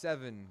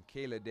 7,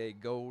 Kayla Day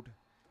Gold.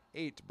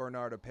 8,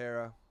 Bernardo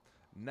Pera.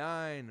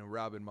 9,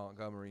 Robin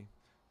Montgomery.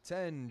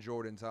 10,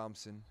 Jordan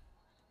Thompson.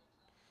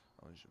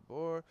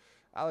 Jabor.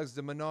 Alex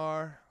de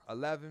Minar,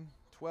 11.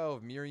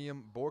 12,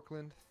 Miriam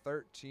Borkland.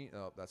 13,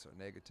 oh, that's a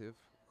negative,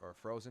 or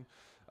frozen.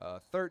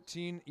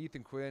 13,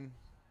 Ethan Quinn.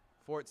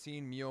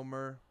 14,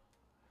 Miomer.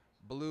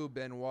 Blue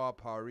Benoit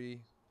Paris.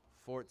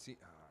 14,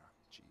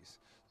 jeez.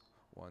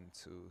 1,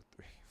 2,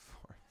 3,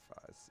 4, 5,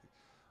 6.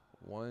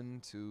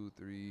 1, 2,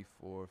 3,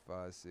 4,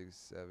 5, 6,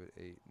 7,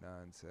 8, 9,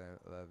 10,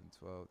 11,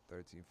 12,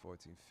 13,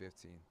 14,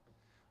 15.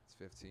 It's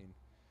 15.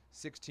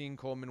 16,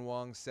 Coleman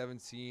Wong.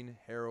 17,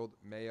 Harold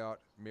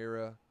Mayotte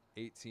Mira.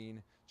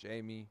 18,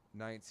 Jamie.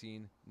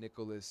 19,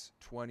 Nicholas.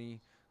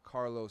 20,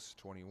 Carlos.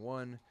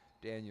 21,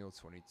 Daniel.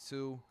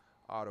 22,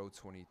 Otto.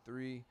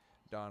 23,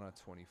 Donna.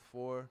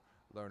 24,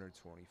 Lerner.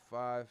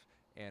 25,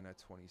 Anna.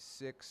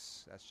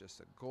 26. That's just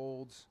a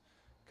gold.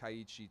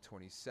 Kaiichi.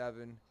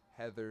 27,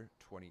 Heather.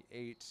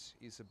 28,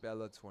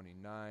 Isabella.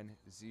 29,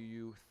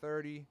 Ziyu.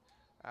 30,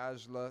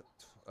 Ajla.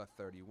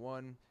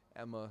 31,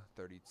 Emma.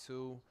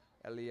 32,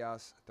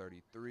 Elias.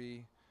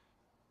 33,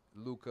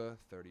 Luca.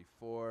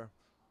 34,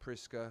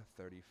 Priska.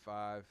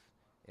 35,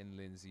 and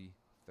Lindsay.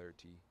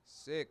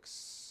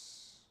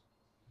 36.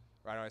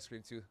 Right on ice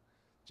cream too.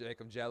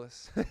 Jake, I'm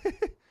jealous.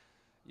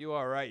 You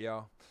all right,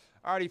 y'all.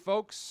 Alrighty,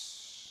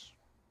 folks.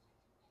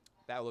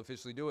 That will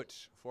officially do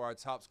it for our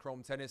Topps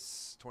Chrome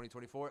Tennis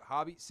 2024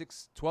 Hobby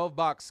 612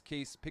 box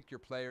case. Pick your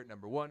player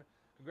number 1.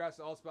 Congrats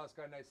to all spots.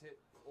 Got a nice hit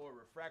or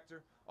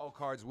refractor. All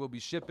cards will be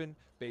shipping,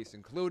 base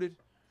included.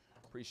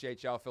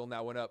 Appreciate y'all filling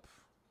that one up.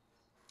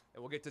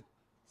 And we'll get to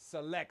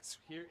select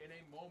here in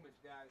a moment,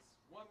 guys.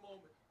 One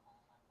moment.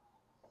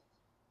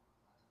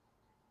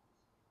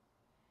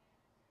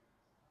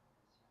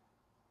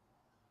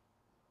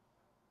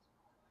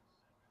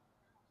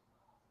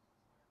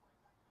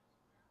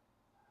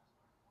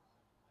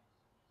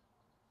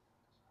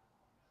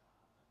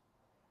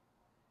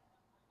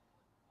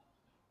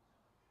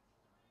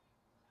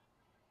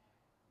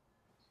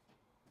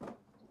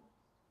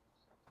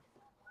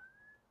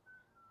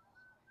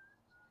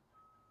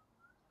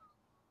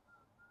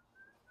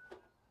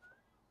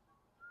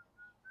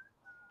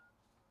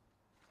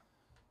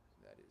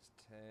 That is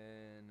 10,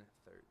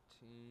 13.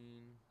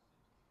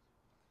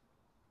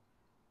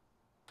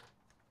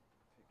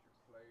 Pick your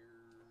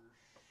players.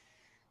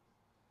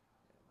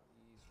 And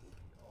these will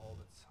be all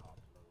the top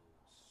loads.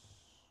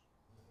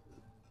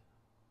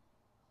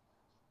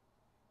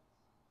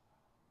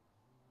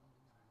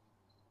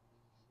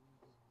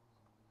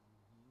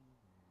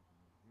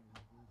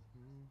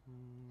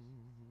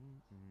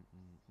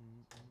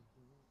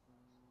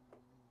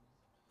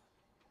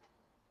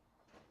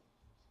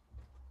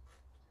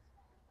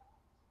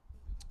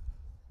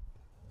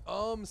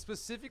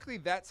 Specifically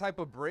that type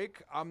of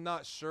break, I'm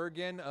not sure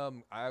again.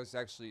 I was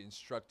actually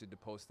instructed to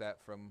post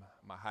that from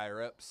my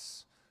higher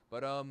ups.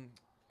 But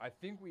I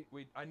think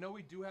I know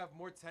we do have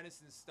more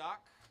tennis in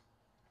stock.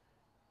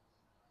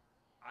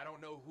 I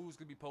don't know who's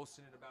gonna be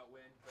posting it about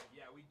when, but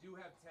yeah, we do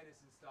have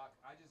tennis in stock.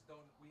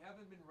 We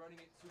haven't been running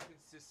it too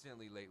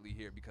consistently lately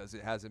here because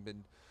it hasn't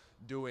been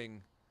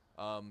doing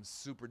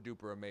super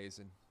duper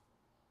amazing.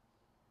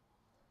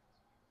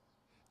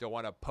 Don't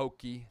want to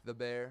pokey the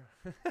bear.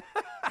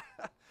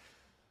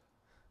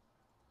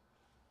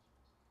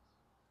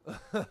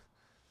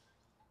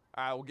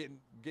 All right, we'll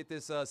get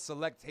this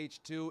Select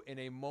H2 in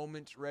a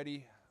moment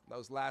ready.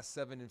 Those last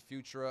 7 in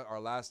Futura,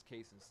 our last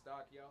case in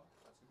stock, yo.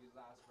 That's going to be the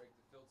last break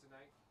to fill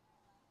tonight.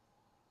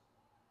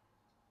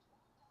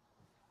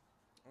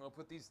 I'm going to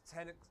put these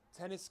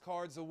tennis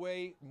cards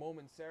away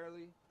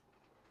momentarily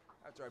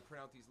after I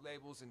print out these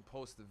labels and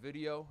post the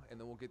video, and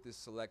then we'll get this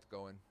Select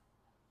going.